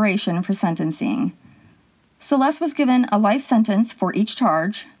deliberation for sentencing. Celeste was given a life sentence for each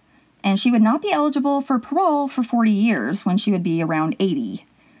charge, and she would not be eligible for parole for 40 years when she would be around 80.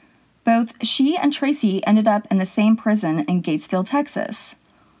 Both she and Tracy ended up in the same prison in Gatesville, Texas.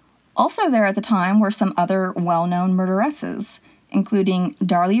 Also there at the time were some other well-known murderesses, including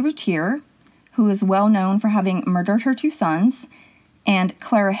Darlie Routier, who is well known for having murdered her 2 sons, and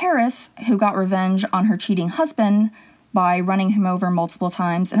Clara Harris, who got revenge on her cheating husband by running him over multiple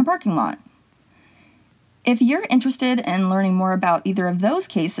times in a parking lot. If you're interested in learning more about either of those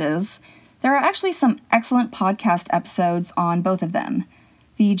cases, there are actually some excellent podcast episodes on both of them.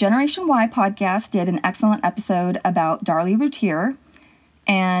 The Generation Y podcast did an excellent episode about Darlie Routier,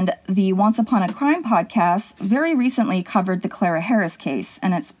 and the Once Upon a Crime podcast very recently covered the Clara Harris case,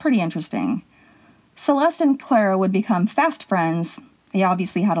 and it's pretty interesting. Celeste and Clara would become fast friends. They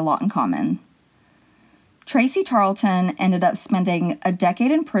obviously had a lot in common. Tracy Tarleton ended up spending a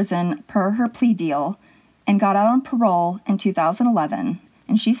decade in prison per her plea deal and got out on parole in 2011,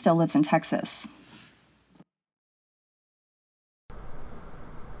 and she still lives in Texas.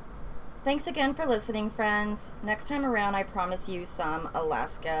 Thanks again for listening, friends. Next time around, I promise you some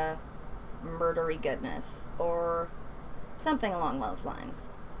Alaska murdery goodness, or something along those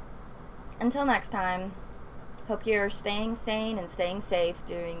lines. Until next time, hope you're staying sane and staying safe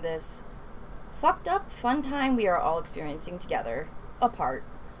during this fucked up fun time we are all experiencing together, apart.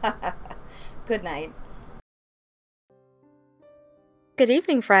 Good night. Good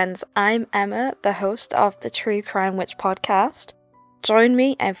evening, friends. I'm Emma, the host of the True Crime Witch podcast. Join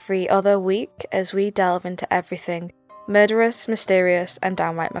me every other week as we delve into everything murderous, mysterious, and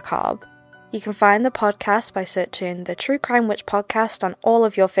downright macabre. You can find the podcast by searching the True Crime Witch podcast on all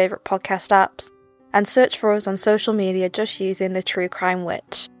of your favourite podcast apps, and search for us on social media just using the True Crime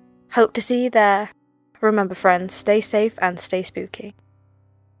Witch. Hope to see you there. Remember, friends, stay safe and stay spooky.